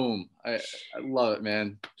 boom, boom. I love it,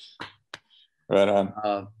 man. Right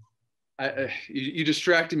on. You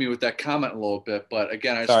distracted me with that comment a little bit, but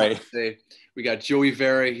again, I just want to say we got Joey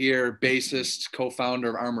Vera here, bassist, co-founder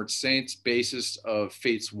of Armored Saints, bassist of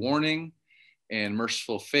Fate's Warning and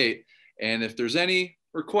Mercyful Fate. And if there's any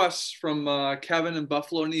requests from Kevin in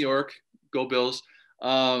Buffalo, New York, go Bills,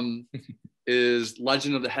 is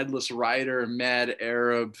Legend of the Headless Rider, Mad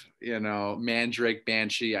Arab, Mandrake,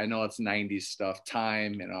 Banshee. I know it's 90s stuff,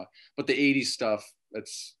 Time, but the 80s stuff,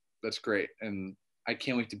 that's great. And I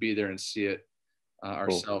can't wait to be there and see it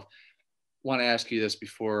ourselves. Cool. Want to ask you this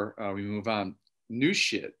before we move on. New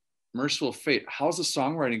shit, Mercyful Fate. How's the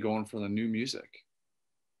songwriting going for the new music?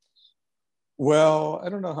 Well, I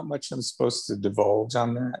don't know how much I'm supposed to divulge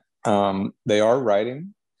on that. They are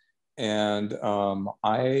writing, and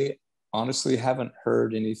I honestly haven't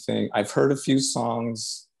heard anything. I've heard a few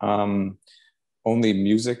songs, only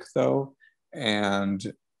music though,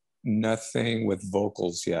 and nothing with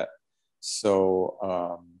vocals yet.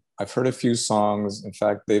 So I've heard a few songs. In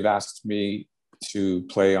fact, they've asked me to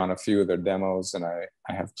play on a few of their demos, and I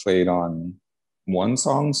have played on one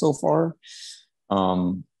song so far.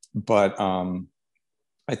 But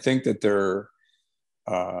I think that they're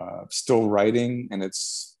still writing, and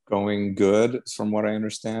it's going good from what I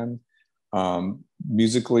understand.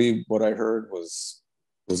 Musically, what I heard was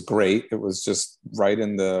great. It was just right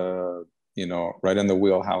in the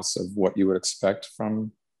wheelhouse of what you would expect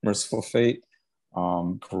from Mercyful Fate.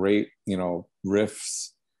 Great, riffs,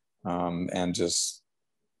 and just,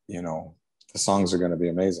 the songs are going to be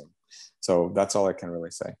amazing. So that's all I can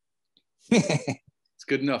really say. It's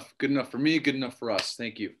good enough for me, good enough for us.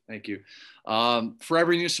 Thank you. For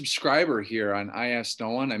every new subscriber here on I Ask No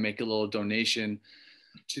One, I make a little donation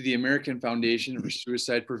to the American Foundation for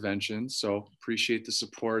Suicide Prevention. So appreciate the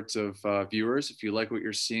support of viewers. If you like what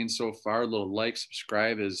you're seeing so far, a little like,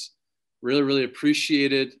 subscribe is really, really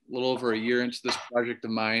appreciated. A little over a year into this project of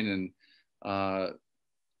mine, and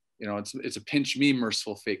it's a pinch me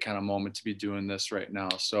Mercyful Fate kind of moment to be doing this right now.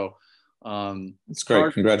 So it's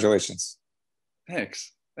great. Congratulations.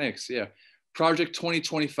 Thanks. Yeah. Project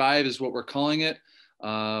 2025 is what we're calling it.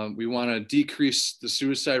 We want to decrease the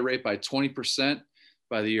suicide rate by 20%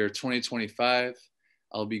 by the year 2025.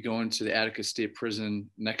 I'll be going to the Attica State Prison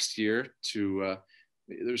next year to,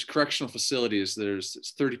 there's correctional facilities. There's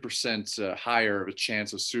 30% higher of a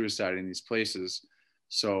chance of suicide in these places.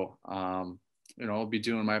 So, I'll be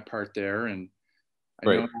doing my part there. And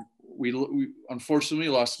I know we unfortunately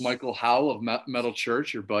lost Michael Howell of Metal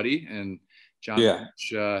Church, your buddy, and John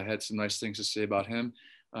had some nice things to say about him.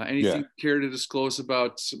 Anything Yeah. you care to disclose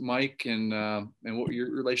about Mike and what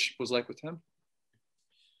your relationship was like with him?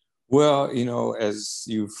 Well, as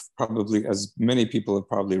many people have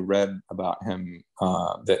probably read about him,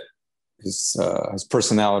 that his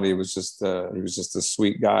personality was he was just a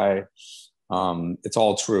sweet guy. It's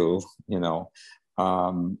all true,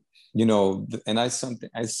 Um, and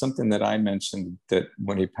something that I mentioned, that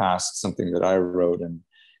when he passed, something that I wrote, and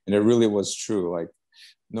it really was true. Like,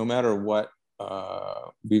 no matter what,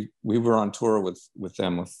 we were on tour with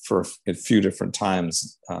them for a few different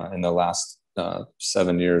times in the last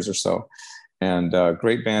 7 years or so, and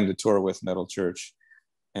great band to tour with, Metal Church.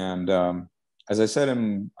 And as I said,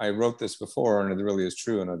 I wrote this before, and it really is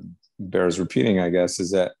true, and it bears repeating, I guess,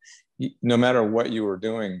 is that no matter what you were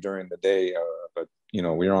doing during the day, but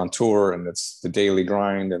we're on tour, and it's the daily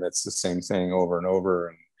grind, and it's the same thing over and over,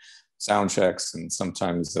 and sound checks, and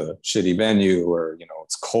sometimes a shitty venue, or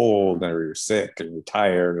it's cold, or you're sick, or you're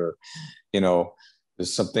tired, or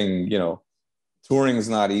there's something. Touring is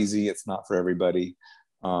not easy. It's not for everybody,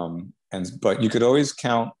 but you could always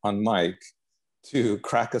count on Mike to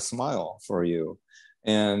crack a smile for you.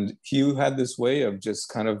 And he had this way of just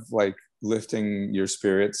kind of like lifting your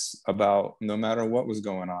spirits about no matter what was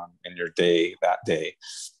going on in your day that day.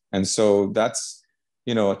 And so that's,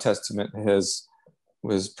 a testament to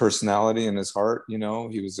his personality and his heart. He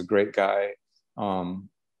was a great guy. And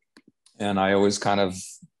I always kind of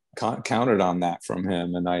counted on that from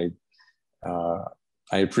him. And I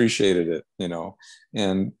appreciated it,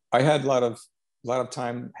 and I had a lot of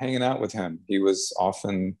time hanging out with him. He was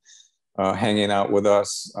often hanging out with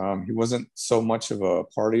us. He wasn't so much of a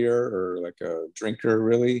partier or like a drinker,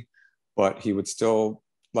 really, but he would still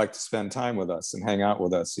like to spend time with us and hang out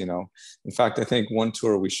with us. In fact, I think one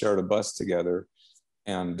tour we shared a bus together,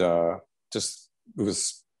 and it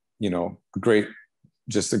was,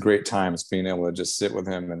 just a great time. It's being able to just sit with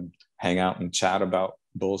him and hang out and chat about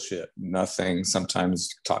bullshit, nothing.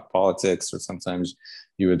 Sometimes talk politics, or sometimes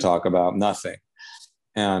you would talk about nothing,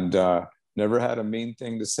 and never had a mean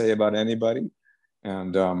thing to say about anybody.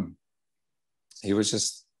 And he was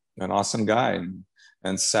just an awesome guy,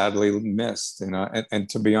 and sadly missed. And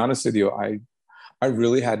to be honest with you, I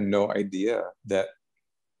really had no idea that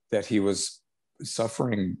he was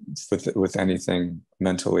suffering with anything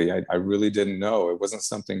mentally. I really didn't know. It wasn't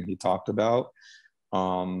something he talked about.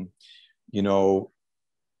 I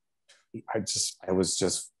was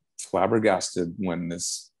just flabbergasted when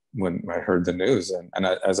I heard the news, and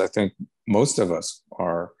as I think most of us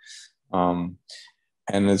are. And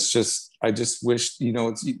it's just, I just wish,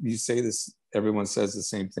 you say this, everyone says the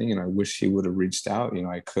same thing, and I wish he would have reached out.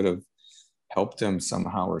 I could have helped him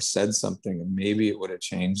somehow, or said something, and maybe it would have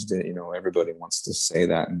changed it. Everybody wants to say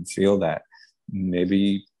that and feel that.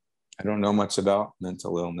 Maybe I don't know much about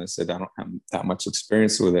mental illness. I don't have that much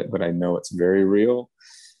experience with it, but I know it's very real.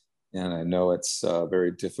 And I know it's a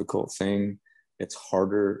very difficult thing. It's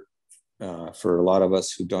harder for a lot of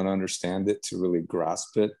us who don't understand it to really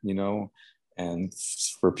grasp it, and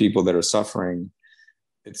for people that are suffering,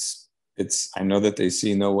 I know that they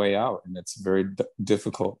see no way out, and it's a very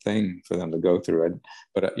difficult thing for them to go through.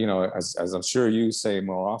 But as I'm sure you say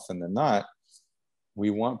more often than not,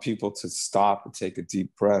 we want people to stop and take a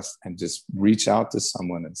deep breath and just reach out to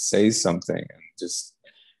someone and say something, and just,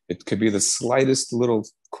 it could be the slightest little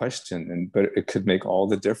question, but it could make all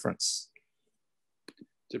the difference.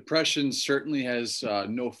 Depression certainly has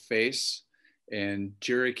no face. And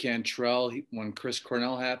Jerry Cantrell, when Chris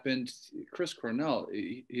Cornell happened, Chris Cornell,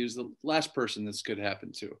 he was the last person this could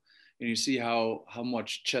happen to. And you see how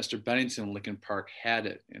much Chester Bennington, Linkin Park had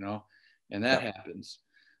it, and that happens.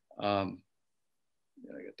 I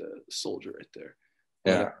got the soldier right there.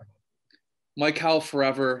 But, Mike Howe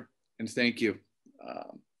forever, and thank you.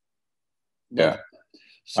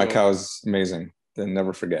 Mike Howe is amazing. Then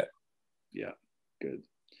never forget. Yeah, good.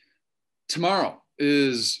 Tomorrow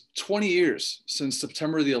is 20 years since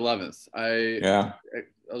September the 11th. I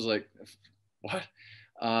was like, what?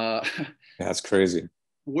 That's crazy.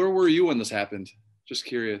 Where were you when this happened? Just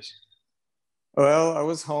curious. Well, I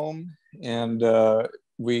was home, and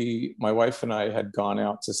my wife and I had gone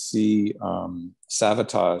out to see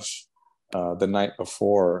Savatage the night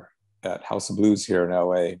before at House of Blues here in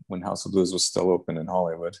LA, when House of Blues was still open in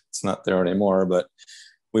Hollywood. It's not there anymore, but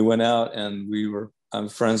we went out, and I'm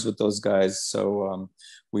friends with those guys. So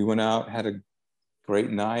we went out, had a great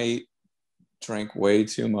night, drank way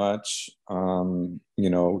too much,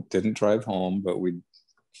 didn't drive home, but we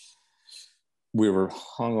were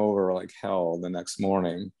hungover like hell the next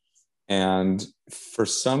morning. And for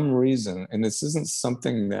some reason, and this isn't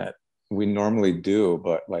something that we normally do,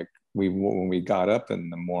 but like when we got up in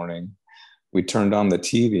the morning, we turned on the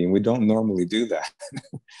TV, and we don't normally do that,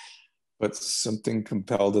 but something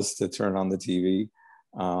compelled us to turn on the TV.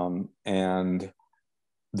 And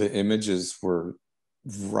the images were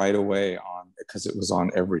right away on, because it was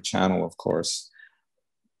on every channel, of course.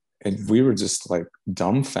 And we were just like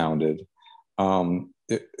dumbfounded. Talk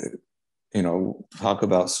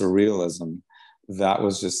about surrealism. That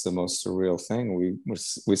was just the most surreal thing.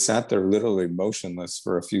 We sat there literally motionless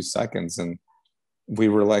for a few seconds, and we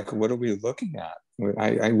were like, "What are we looking at?"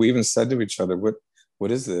 We even said to each other,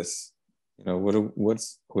 "What is this?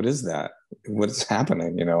 What is that? What's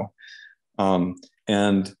happening?"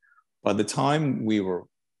 And by the time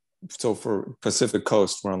so for Pacific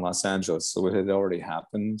Coast, we're in Los Angeles, so it had already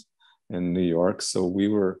happened in New York. So we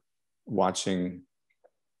were watching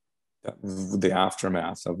the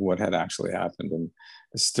aftermath of what had actually happened, and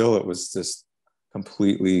still it was just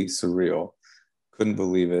completely surreal. Couldn't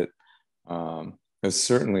believe it. It was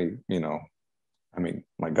certainly,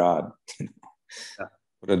 my God,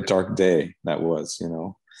 what a dark day that was.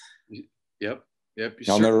 Yep.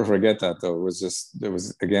 I'll never forget that, though. It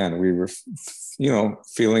was again, we were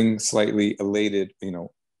feeling slightly elated,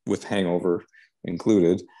 with hangover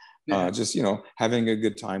included. Just having a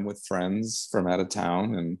good time with friends from out of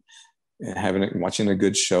town, and watching a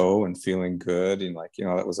good show and feeling good, and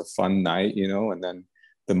that was a fun night, and then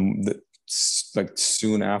like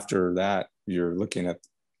soon after that, you're looking at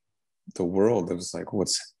the world. It was like,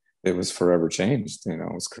 it was forever changed.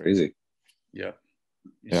 It was crazy. Yeah.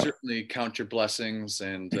 You certainly count your blessings,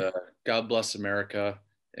 and God bless America.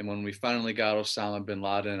 And when we finally got Osama bin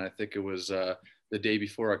Laden, I think it was the day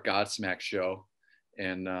before a Godsmack show.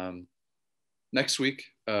 And next week,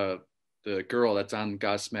 the girl that's on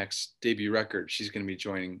Godsmack's debut record, she's going to be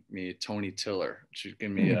joining me, Tony Tiller. She's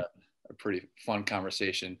going to be a pretty fun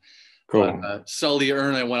conversation. Cool. But Sully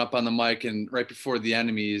Erna went up on the mic, and right before The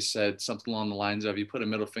Enemy, said something along the lines of, he put a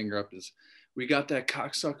middle finger up, as, "We got that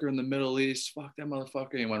cocksucker in the Middle East, fuck that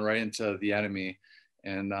motherfucker." He went right into The Enemy.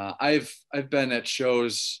 And I've been at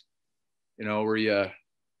shows, where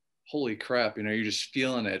holy crap, you're just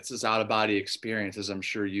feeling it. It's this out of body experience, as I'm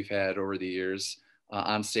sure you've had over the years,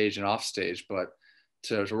 on stage and off stage. But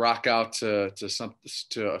to rock out to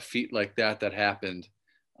a feat like that happened.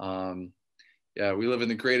 Yeah, we live in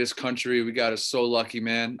the greatest country. We got it so lucky,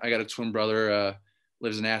 man. I got a twin brother,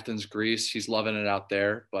 lives in Athens, Greece. He's loving it out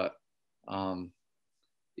there. But,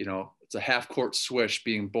 it's a half court swish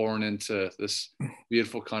being born into this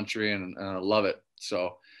beautiful country, and I love it.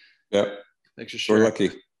 So, yeah, thanks for sharing. We're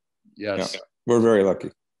lucky. Yes. Yeah, we're very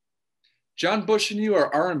lucky. John Bush and you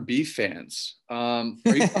are R&B fans. Are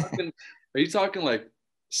you talking like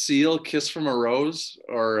Seal, Kiss from a Rose,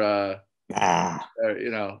 or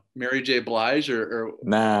Mary J. Blige, or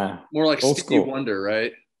more like old Stevie school. Wonder,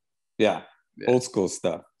 right? Yeah, old school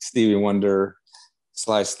stuff. Stevie Wonder,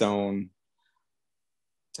 Sly Stone,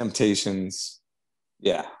 Temptations,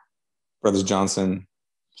 Brothers Johnson.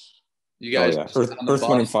 You guys, Earth,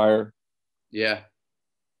 Wind, and Fire. Yeah,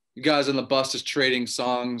 you guys on the bus just trading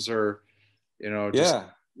songs, or just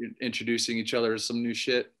introducing each other to some new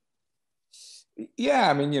shit.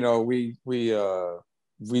 Yeah, we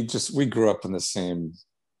grew up in that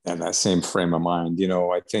same frame of mind.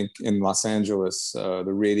 I think in Los Angeles,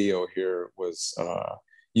 the radio here was,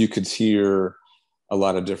 you could hear a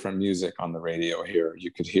lot of different music on the radio here.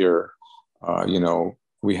 You could hear,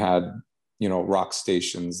 we had, rock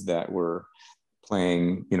stations that were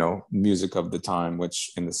playing, music of the time,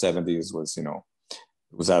 which in the 70s was,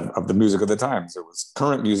 was of the music of the times. It was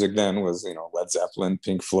current music then was, Led Zeppelin,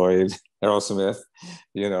 Pink Floyd, Aerosmith,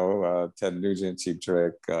 Ted Nugent, Cheap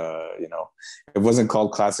Trick. It wasn't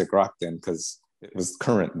called classic rock then because it was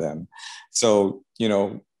current then. So,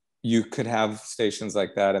 you could have stations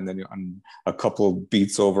like that, and then on a couple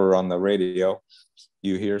beats over on the radio,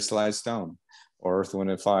 you hear Sly Stone or Earth,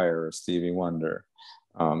 Wind, and Fire or Stevie Wonder.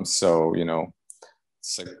 So,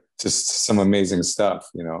 it's like just some amazing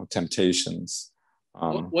stuff, Temptations.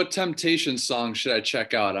 What Temptations song should I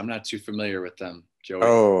check out? I'm not too familiar with them, Joey.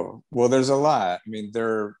 Oh, well, there's a lot.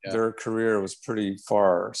 Their career was pretty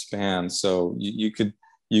far spanned, so you could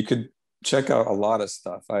check out a lot of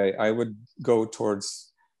stuff. I would go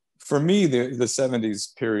towards, for me, the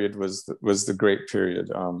 70s period was the great period.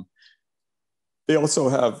 They also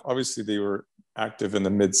have, obviously, they were active in the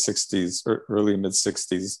mid 60s or early mid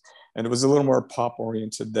 60s, and it was a little more pop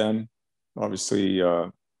oriented then. Obviously,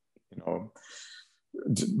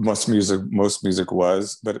 most music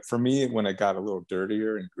was, but for me, when it got a little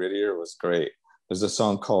dirtier and grittier, it was great. There's a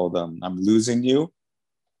song called "I'm Losing You,"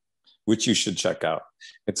 which you should check out.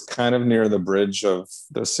 It's kind of near the bridge of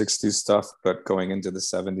the 60s stuff, but going into the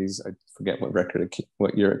 70s. I forget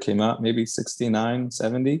what year it came out, maybe 69,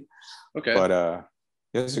 70. Okay. But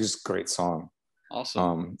it's just a great song.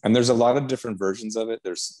 Awesome. And there's a lot of different versions of it.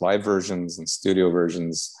 There's live versions and studio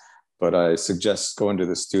versions, but I suggest going to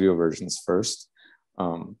the studio versions first.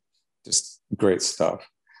 Just great stuff.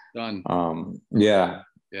 Done. Yeah.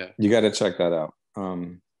 Yeah. You got to check that out.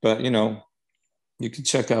 But you know, you can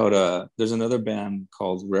check out, there's another band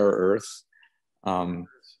called Rare Earth,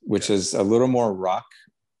 which is a little more rock,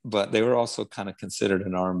 but they were also kind of considered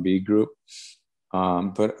an R&B group.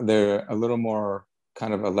 But they're a little more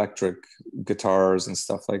kind of electric guitars and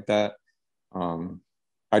stuff like that.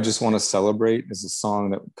 I Just Want to Celebrate is a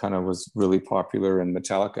song that kind of was really popular, and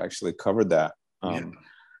Metallica actually covered that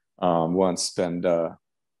once. And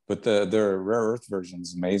but their Rare Earth version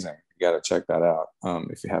is amazing. You got to check that out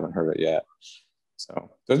if you haven't heard it yet.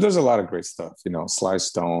 So there's a lot of great stuff, you know. Sly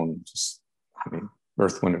Stone, just, I mean,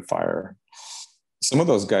 Earth, Wind and Fire. Some of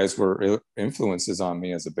those guys were influences on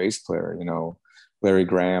me as a bass player, you know. Larry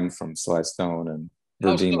Graham from Sly Stone and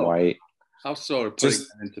Verdine White. How so? Putting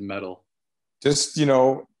that into metal. Just, you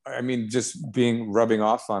know, I mean, just rubbing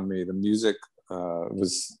off on me. The music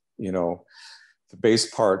was, you know, the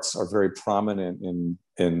bass parts are very prominent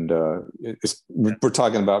we're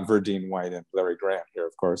talking about Verdine White and Larry Graham here,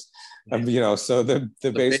 of course. You know, so the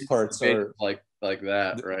bass parts are like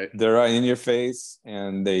that, right? They're in your face,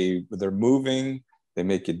 and they're moving. They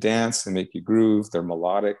make you dance. They make you groove. They're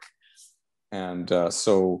melodic. And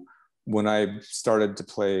so when I started to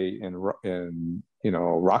play in you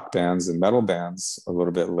know, rock bands and metal bands a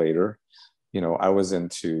little bit later, you know, I was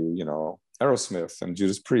into, you know, Aerosmith and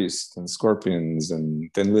Judas Priest and Scorpions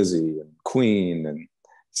and Thin Lizzy and Queen and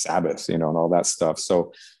Sabbath, you know, and all that stuff.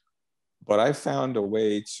 So, but I found a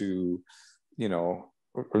way to, you know,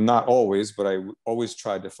 or not always, but I always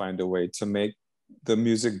tried to find a way to make the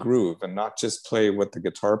music groove and not just play what the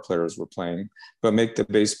guitar players were playing, but make the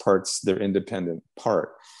bass parts their independent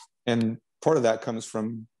part. And part of that comes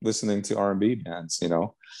from listening to R&B bands, you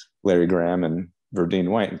know, Larry Graham and Verdine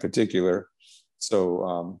White in particular.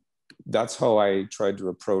 So that's how I tried to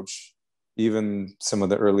approach even some of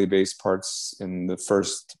the early bass parts in the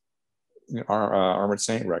first Armored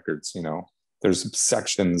Saint records. You know, there's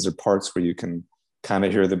sections or parts where you can kind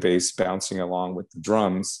of hear the bass bouncing along with the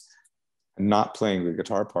drums and not playing the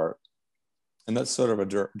guitar part. And that's sort of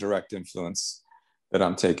a direct influence that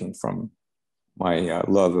I'm taking from my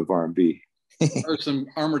love of R&B. There's some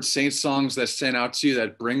Armored Saint songs that stand out to you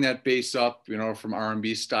that bring that bass up, you know, from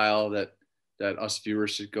R&B style that us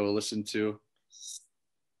viewers should go listen to?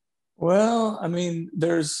 Well, I mean,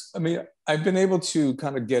 I've been able to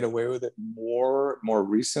kind of get away with it more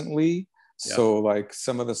recently. Yeah. So like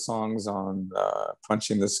some of the songs on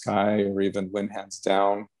Punching the Sky or even Wind Hands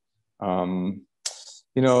Down,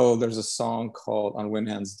 you know, there's a song called, on Wind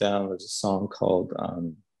Hands Down, there's a song called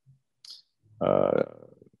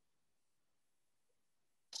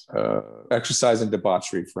Exercise and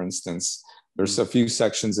Debauchery, for instance. There's a few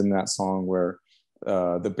sections in that song where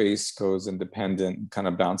the bass goes independent, kind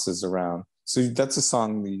of bounces around. So that's a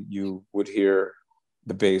song that you would hear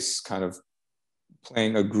the bass kind of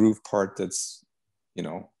playing a groove part that's, you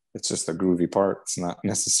know, it's just a groovy part. It's not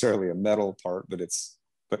necessarily a metal part, but it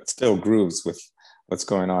still grooves with what's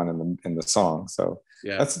going on in the song. So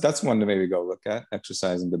yeah, that's one to maybe go look at.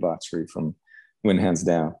 Exercise and Debauchery from Wind Hands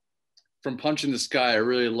Down. From Punching the Sky, I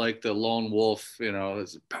really like the Lone Wolf, you know,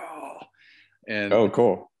 and oh,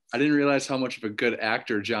 cool. I didn't realize how much of a good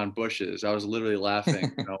actor John Bush is. I was literally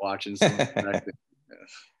laughing, you know, watching some acting.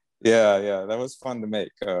 Yeah, that was fun to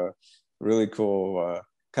make. Really cool,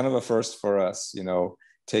 kind of a first for us, you know,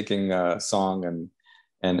 taking a song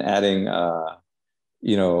and adding,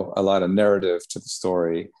 you know, a lot of narrative to the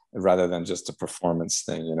story rather than just a performance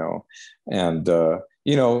thing, you know, and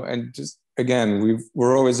you know, and just again,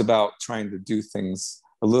 we're always about trying to do things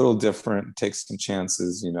a little different, take some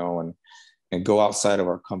chances, you know, and go outside of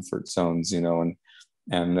our comfort zones, you know,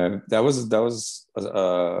 and that was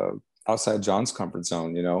outside John's comfort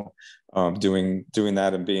zone, you know, doing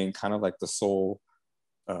that and being kind of like the sole,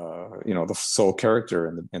 you know, the sole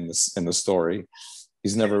character in the story.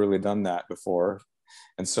 He's never really done that before,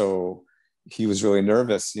 and so he was really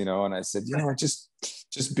nervous, you know. And I said, you know, just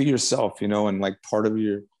be yourself, you know, and like part of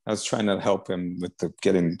your. I was trying to help him with the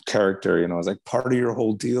getting character, you know. I was like, part of your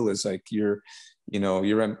whole deal is like you're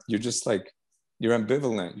just like, you're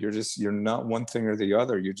ambivalent. You're not one thing or the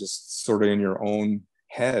other. You're just sort of in your own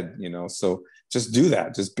head, you know. So just do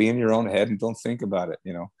that. Just be in your own head and don't think about it,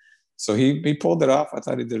 you know. So he pulled it off. I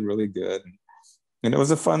thought he did really good, and it was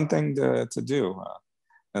a fun thing to do.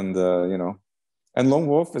 And and Lone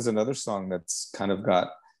Wolf is another song that's kind of got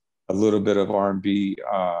a little bit of R&B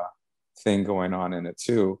thing going on in it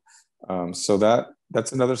too. So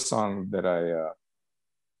that's another song that I'm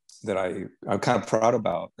kind of proud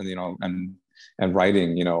about, and and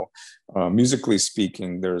writing. Musically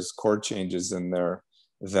speaking, there's chord changes in there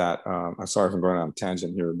that I'm sorry if I'm going on a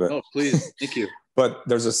tangent here, but oh, please, thank you. But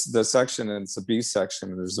there's the section, and it's a B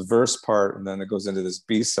section. There's a verse part, and then it goes into this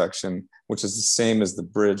B section, which is the same as the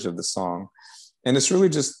bridge of the song. And it's really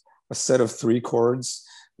just a set of 3 chords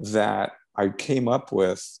that I came up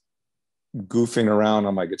with goofing around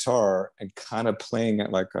on my guitar and kind of playing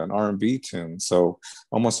it like an R&B tune. So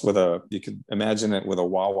almost you could imagine it with a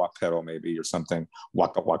wah-wah pedal maybe, or something,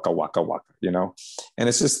 waka, waka, waka, waka, And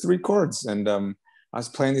it's just 3 chords. And I was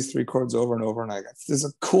playing these 3 chords over and over, and I got, this is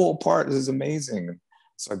a cool part. This is amazing.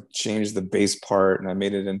 So I changed the bass part, and I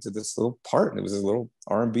made it into this little part, and it was a little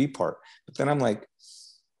R&B part. But then I'm like,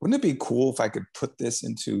 wouldn't it be cool if I could put this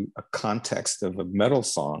into a context of a metal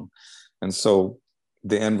song? And so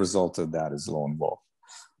the end result of that is Lone Wolf.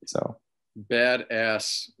 So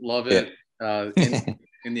badass, love it. Yeah.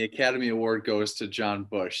 And the Academy Award goes to John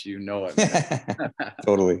Bush. You know it, man.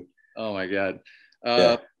 Totally. Oh my God.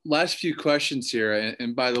 Yeah. Last few questions here.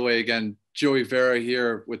 And by the way, again, Joey VERA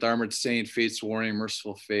here with Armored Saint, Fate's Warning,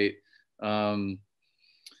 Mercyful Fate. And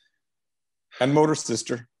Motor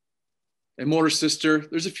Sister. And Motor Sister.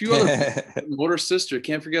 There's a few other Motor Sister.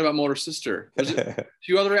 Can't forget about Motor Sister. There's a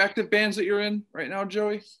few other active bands that you're in right now,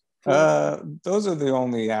 Joey? Those are the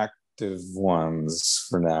only active ones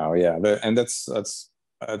for now. Yeah. And that's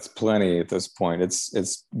plenty at this point.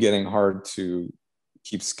 It's getting hard to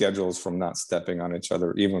keep schedules from not stepping on each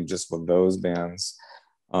other, even just with those bands.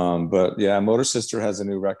 But yeah, Motor Sister has a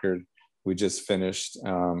new record we just finished,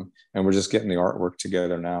 and we're just getting the artwork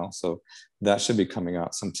together now. So that should be coming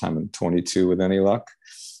out sometime in 22 with any luck.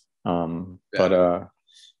 But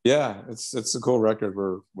yeah, it's a cool record.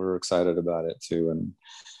 We're excited about it too.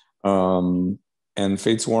 And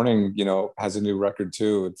Fate's Warning, has a new record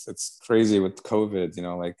too. It's crazy with COVID,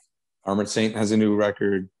 like Armored Saint has a new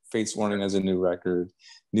record, Fate's Warning has a new record.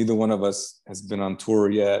 Neither one of us has been on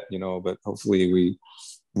tour yet, but hopefully we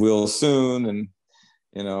will soon. And,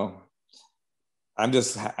 I'm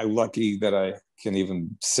just lucky that I can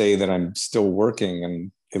even say that I'm still working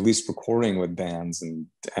and at least recording with bands and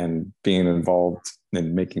being involved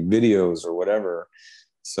in making videos or whatever.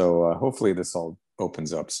 So hopefully this all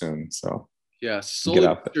opens up soon. So yeah,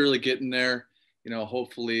 slowly surely getting there,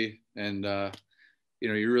 hopefully. And,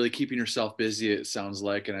 you're really keeping yourself busy, it sounds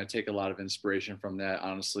like. And I take a lot of inspiration from that,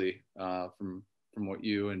 honestly, from what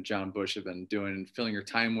you and John Bush have been doing and filling your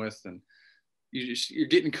time with. And you're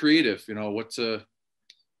getting creative,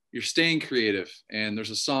 you're staying creative. And there's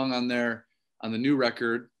a song on there on the new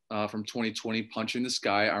record from 2020, Punching the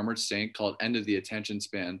Sky, Armored Saint, called End of the Attention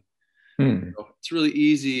Span. It's really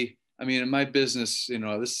easy. I mean, in my business,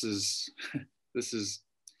 this is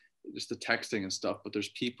just the texting and stuff, but there's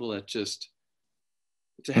people that just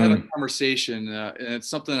to have a conversation, and it's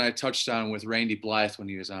something I touched on with Randy Blythe when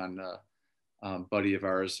he was on buddy of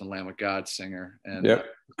ours, and Lamb of God singer. And yep,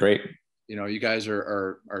 great. You guys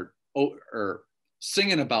are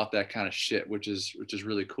singing about that kind of shit, which is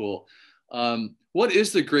really cool. What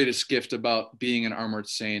is the greatest gift about being an Armored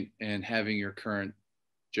Saint and having your current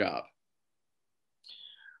job?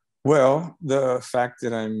 Well, the fact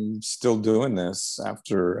that I'm still doing this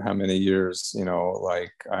after how many years,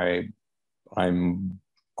 I'm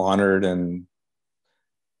honored and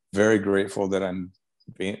very grateful that I'm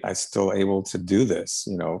still able to do this,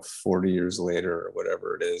 40 years later or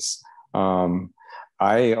whatever it is.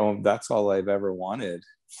 That's all I've ever wanted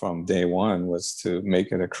from day one, was to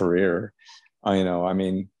make it a career.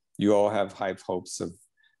 You all have high hopes of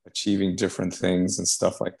achieving different things and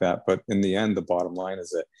stuff like that. But in the end, the bottom line is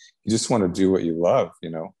that you just want to do what you love,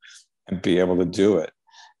 and be able to do it.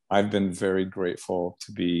 I've been very grateful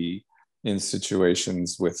to be in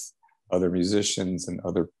situations with other musicians and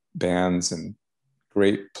other bands and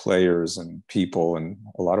great players and people and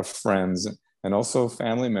a lot of friends and also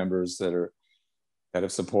family members that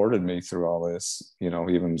have supported me through all this,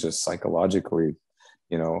 even just psychologically,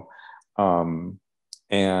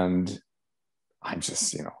 and I'm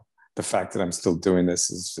just, the fact that I'm still doing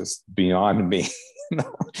this is just beyond me.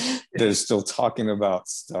 They're still talking about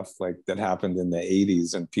stuff like that happened in the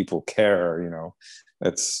 80s and people care,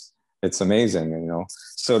 it's amazing,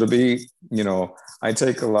 so to be, I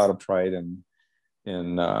take a lot of pride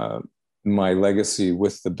in my legacy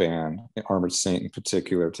with the band, Armored Saint in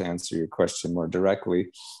particular, to answer your question more directly.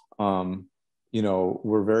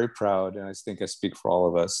 We're very proud, and I think I speak for all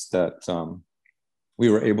of us, that we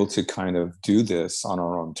were able to kind of do this on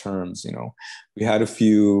our own terms. We had a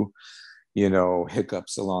few,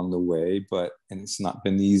 hiccups along the way, and it's not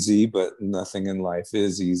been easy, but nothing in life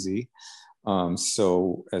is easy.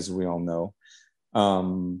 So as we all know,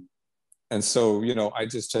 and so, I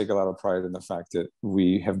just take a lot of pride in the fact that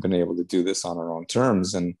we have been able to do this on our own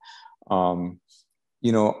terms. And, our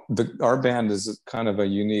band is kind of a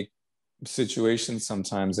unique situation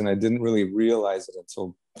sometimes, and I didn't really realize it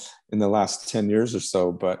until in the last 10 years or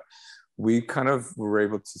so, but we kind of were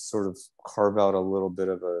able to sort of carve out a little bit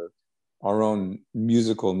of our own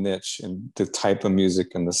musical niche and the type of music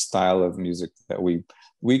and the style of music that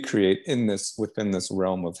we create within this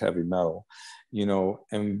realm of heavy metal,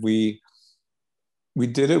 and we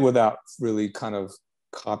did it without really kind of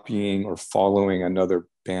copying or following another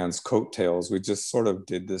band's coattails. We just sort of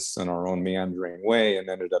did this in our own meandering way and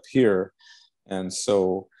ended up here. And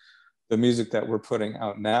so the music that we're putting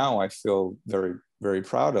out now, I feel very, very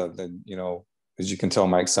proud of. And, as you can tell,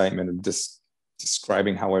 my excitement of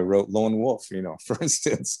describing how I wrote Lone Wolf, for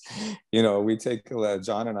instance, we take,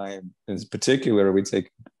 John and I in particular, we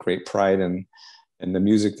take great pride in the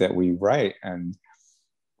music that we write. And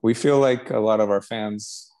we feel like a lot of our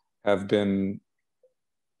fans have been,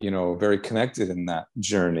 very connected in that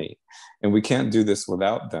journey, and we can't do this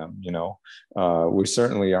without them. We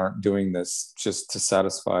certainly aren't doing this just to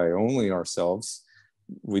satisfy only ourselves.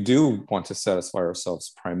 We do want to satisfy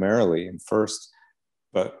ourselves primarily and first,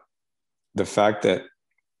 but the fact that,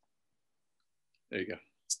 there you go.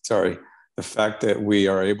 Sorry. The fact that we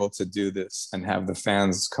are able to do this and have the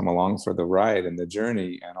fans come along for the ride and the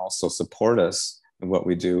journey and also support us in what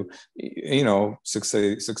we do,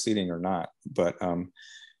 succeeding or not. But,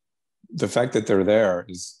 the fact that they're there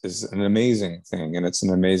is an amazing thing, and it's an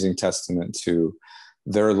amazing testament to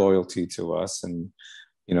their loyalty to us. And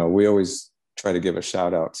we always try to give a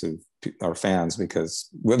shout out to our fans, because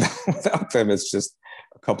without them, it's just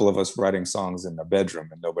a couple of us writing songs in the bedroom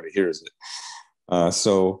and nobody hears it.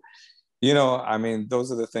 So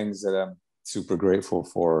those are the things that I'm super grateful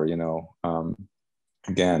for.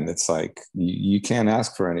 Again, it's like you can't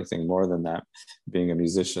ask for anything more than that. Being a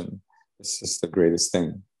musician, it's just the greatest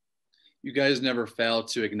thing. You guys never fail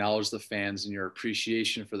to acknowledge the fans and your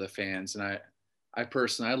appreciation for the fans. And I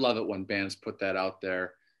personally, I love it when bands put that out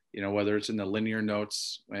there, whether it's in the linear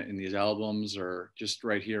notes in these albums or just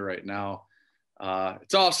right here, right now.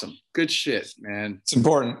 It's awesome. Good shit, man. It's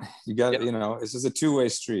important. You got to, this is a two-way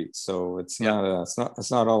street. So it's not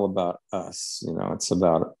all about us. It's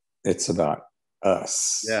about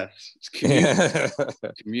us. Yes. It's community.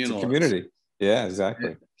 Communal. It's a community. Yeah,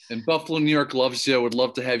 exactly. And Buffalo, New York loves you. I would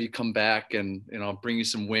love to have you come back and, bring you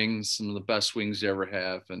some wings, some of the best wings you ever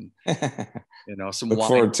have. And, some Look wine.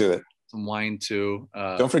 Forward to it. Some wine too.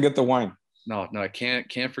 Don't forget the wine. No, I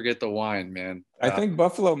can't forget the wine, man. I think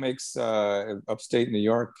Buffalo makes, upstate New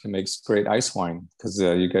York makes great ice wine, because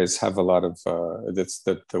you guys have a lot of,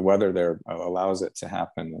 the weather there allows it to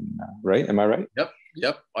happen. And, right? Am I right?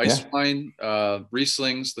 Yep. Ice wine,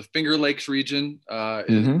 Rieslings. The Finger Lakes region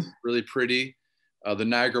is really pretty. The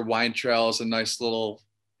Niagara Wine Trail is a nice little,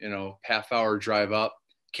 half-hour drive up.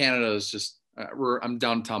 Canada is just, I'm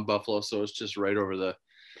downtown Buffalo, so it's just right over the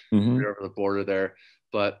border there.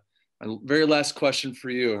 But my very last question for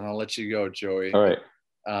you, and I'll let you go, Joey. All right.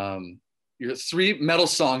 Your 3 metal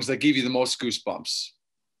songs that give you the most goosebumps.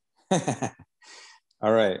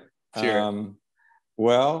 All right.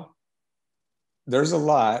 Well, there's a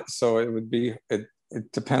lot, so it would be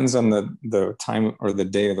it depends on the time or the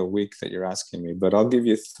day of the week that you're asking me, but I'll give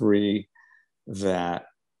you 3 that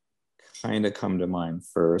kind of come to mind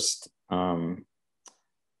first. I'm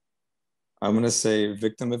going to say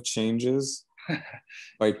Victim of Changes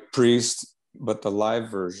by Priest, but the live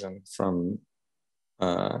version from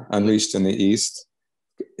Unleashed in the East.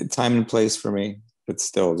 Time and place for me, but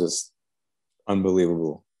still just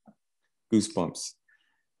unbelievable. Goosebumps.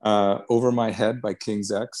 Over My Head by King's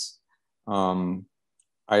X.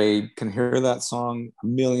 I can hear that song a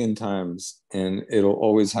million times, and it'll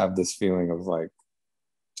always have this feeling of like,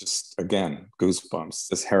 just again, goosebumps,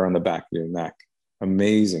 this hair on the back of your neck.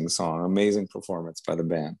 Amazing song, amazing performance by the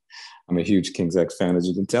band. I'm a huge King's X fan, as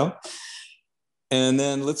you can tell. And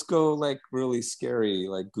then let's go like really scary,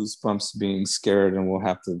 like goosebumps being scared, and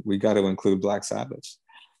we got to include Black Sabbath.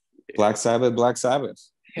 Black Sabbath.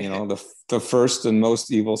 The first and most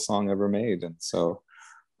evil song ever made. And so,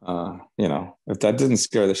 if that didn't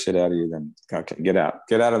scare the shit out of you, then okay, get out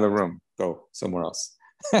of the room, go somewhere else.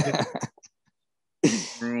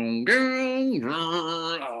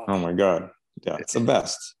 Oh my God. Yeah, it's the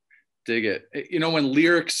best. Dig it. When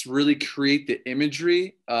lyrics really create the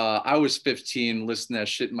imagery, I was 15 listening to that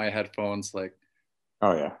shit in my headphones, like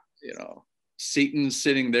Oh yeah. You know, Satan's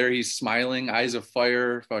sitting there, he's smiling, eyes of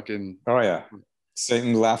fire, fucking. Oh yeah.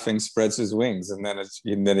 Satan laughing spreads his wings, and then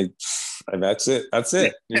that's it. That's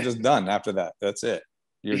it. You're just done after that. That's it.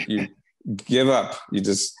 You give up. You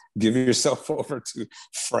just give yourself over to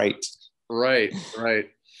fright. Right.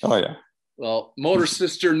 Oh yeah. Well, Motor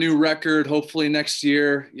Sister, new record, hopefully next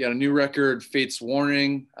year. You got a new record, Fate's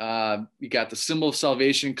Warning. You got the Symbol of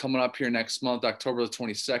Salvation coming up here next month, October the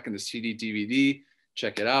 22nd, the CD, DVD.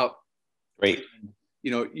 Check it out. Great.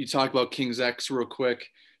 You know, you talk about King's X real quick.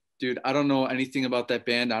 Dude, I don't know anything about that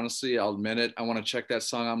band, honestly. I'll admit it. I want to check that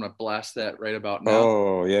song. I'm going to blast that right about now.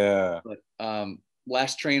 Oh, yeah. But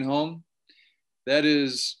Last Train Home, that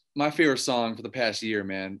is my favorite song for the past year,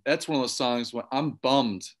 man. That's one of those songs when I'm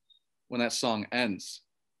bummed when that song ends.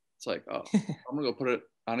 It's like, oh, I'm gonna go put it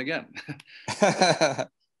on again.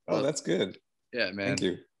 Oh, that's good. Yeah, man. Thank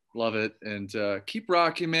you. Love it. And keep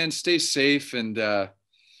rocking, man. Stay safe. And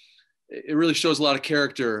it really shows a lot of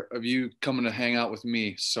character of you coming to hang out with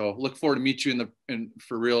me. So look forward to meet you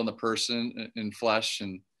for real in the person, in flesh,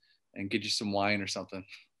 and get you some wine or something.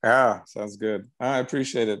 Ah, sounds good. I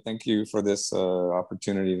appreciate it. Thank you for this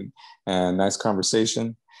opportunity and nice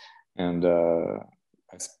conversation. And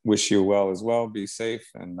I wish you well as well. Be safe,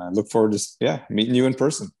 and I look forward to meeting you in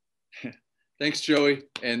person. Thanks, Joey.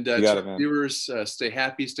 And you got it, man. Viewers, stay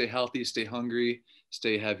happy, stay healthy, stay hungry,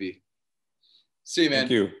 stay heavy. See you, man.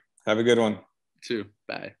 Thank you. Have a good one. You too.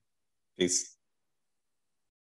 Bye. Peace.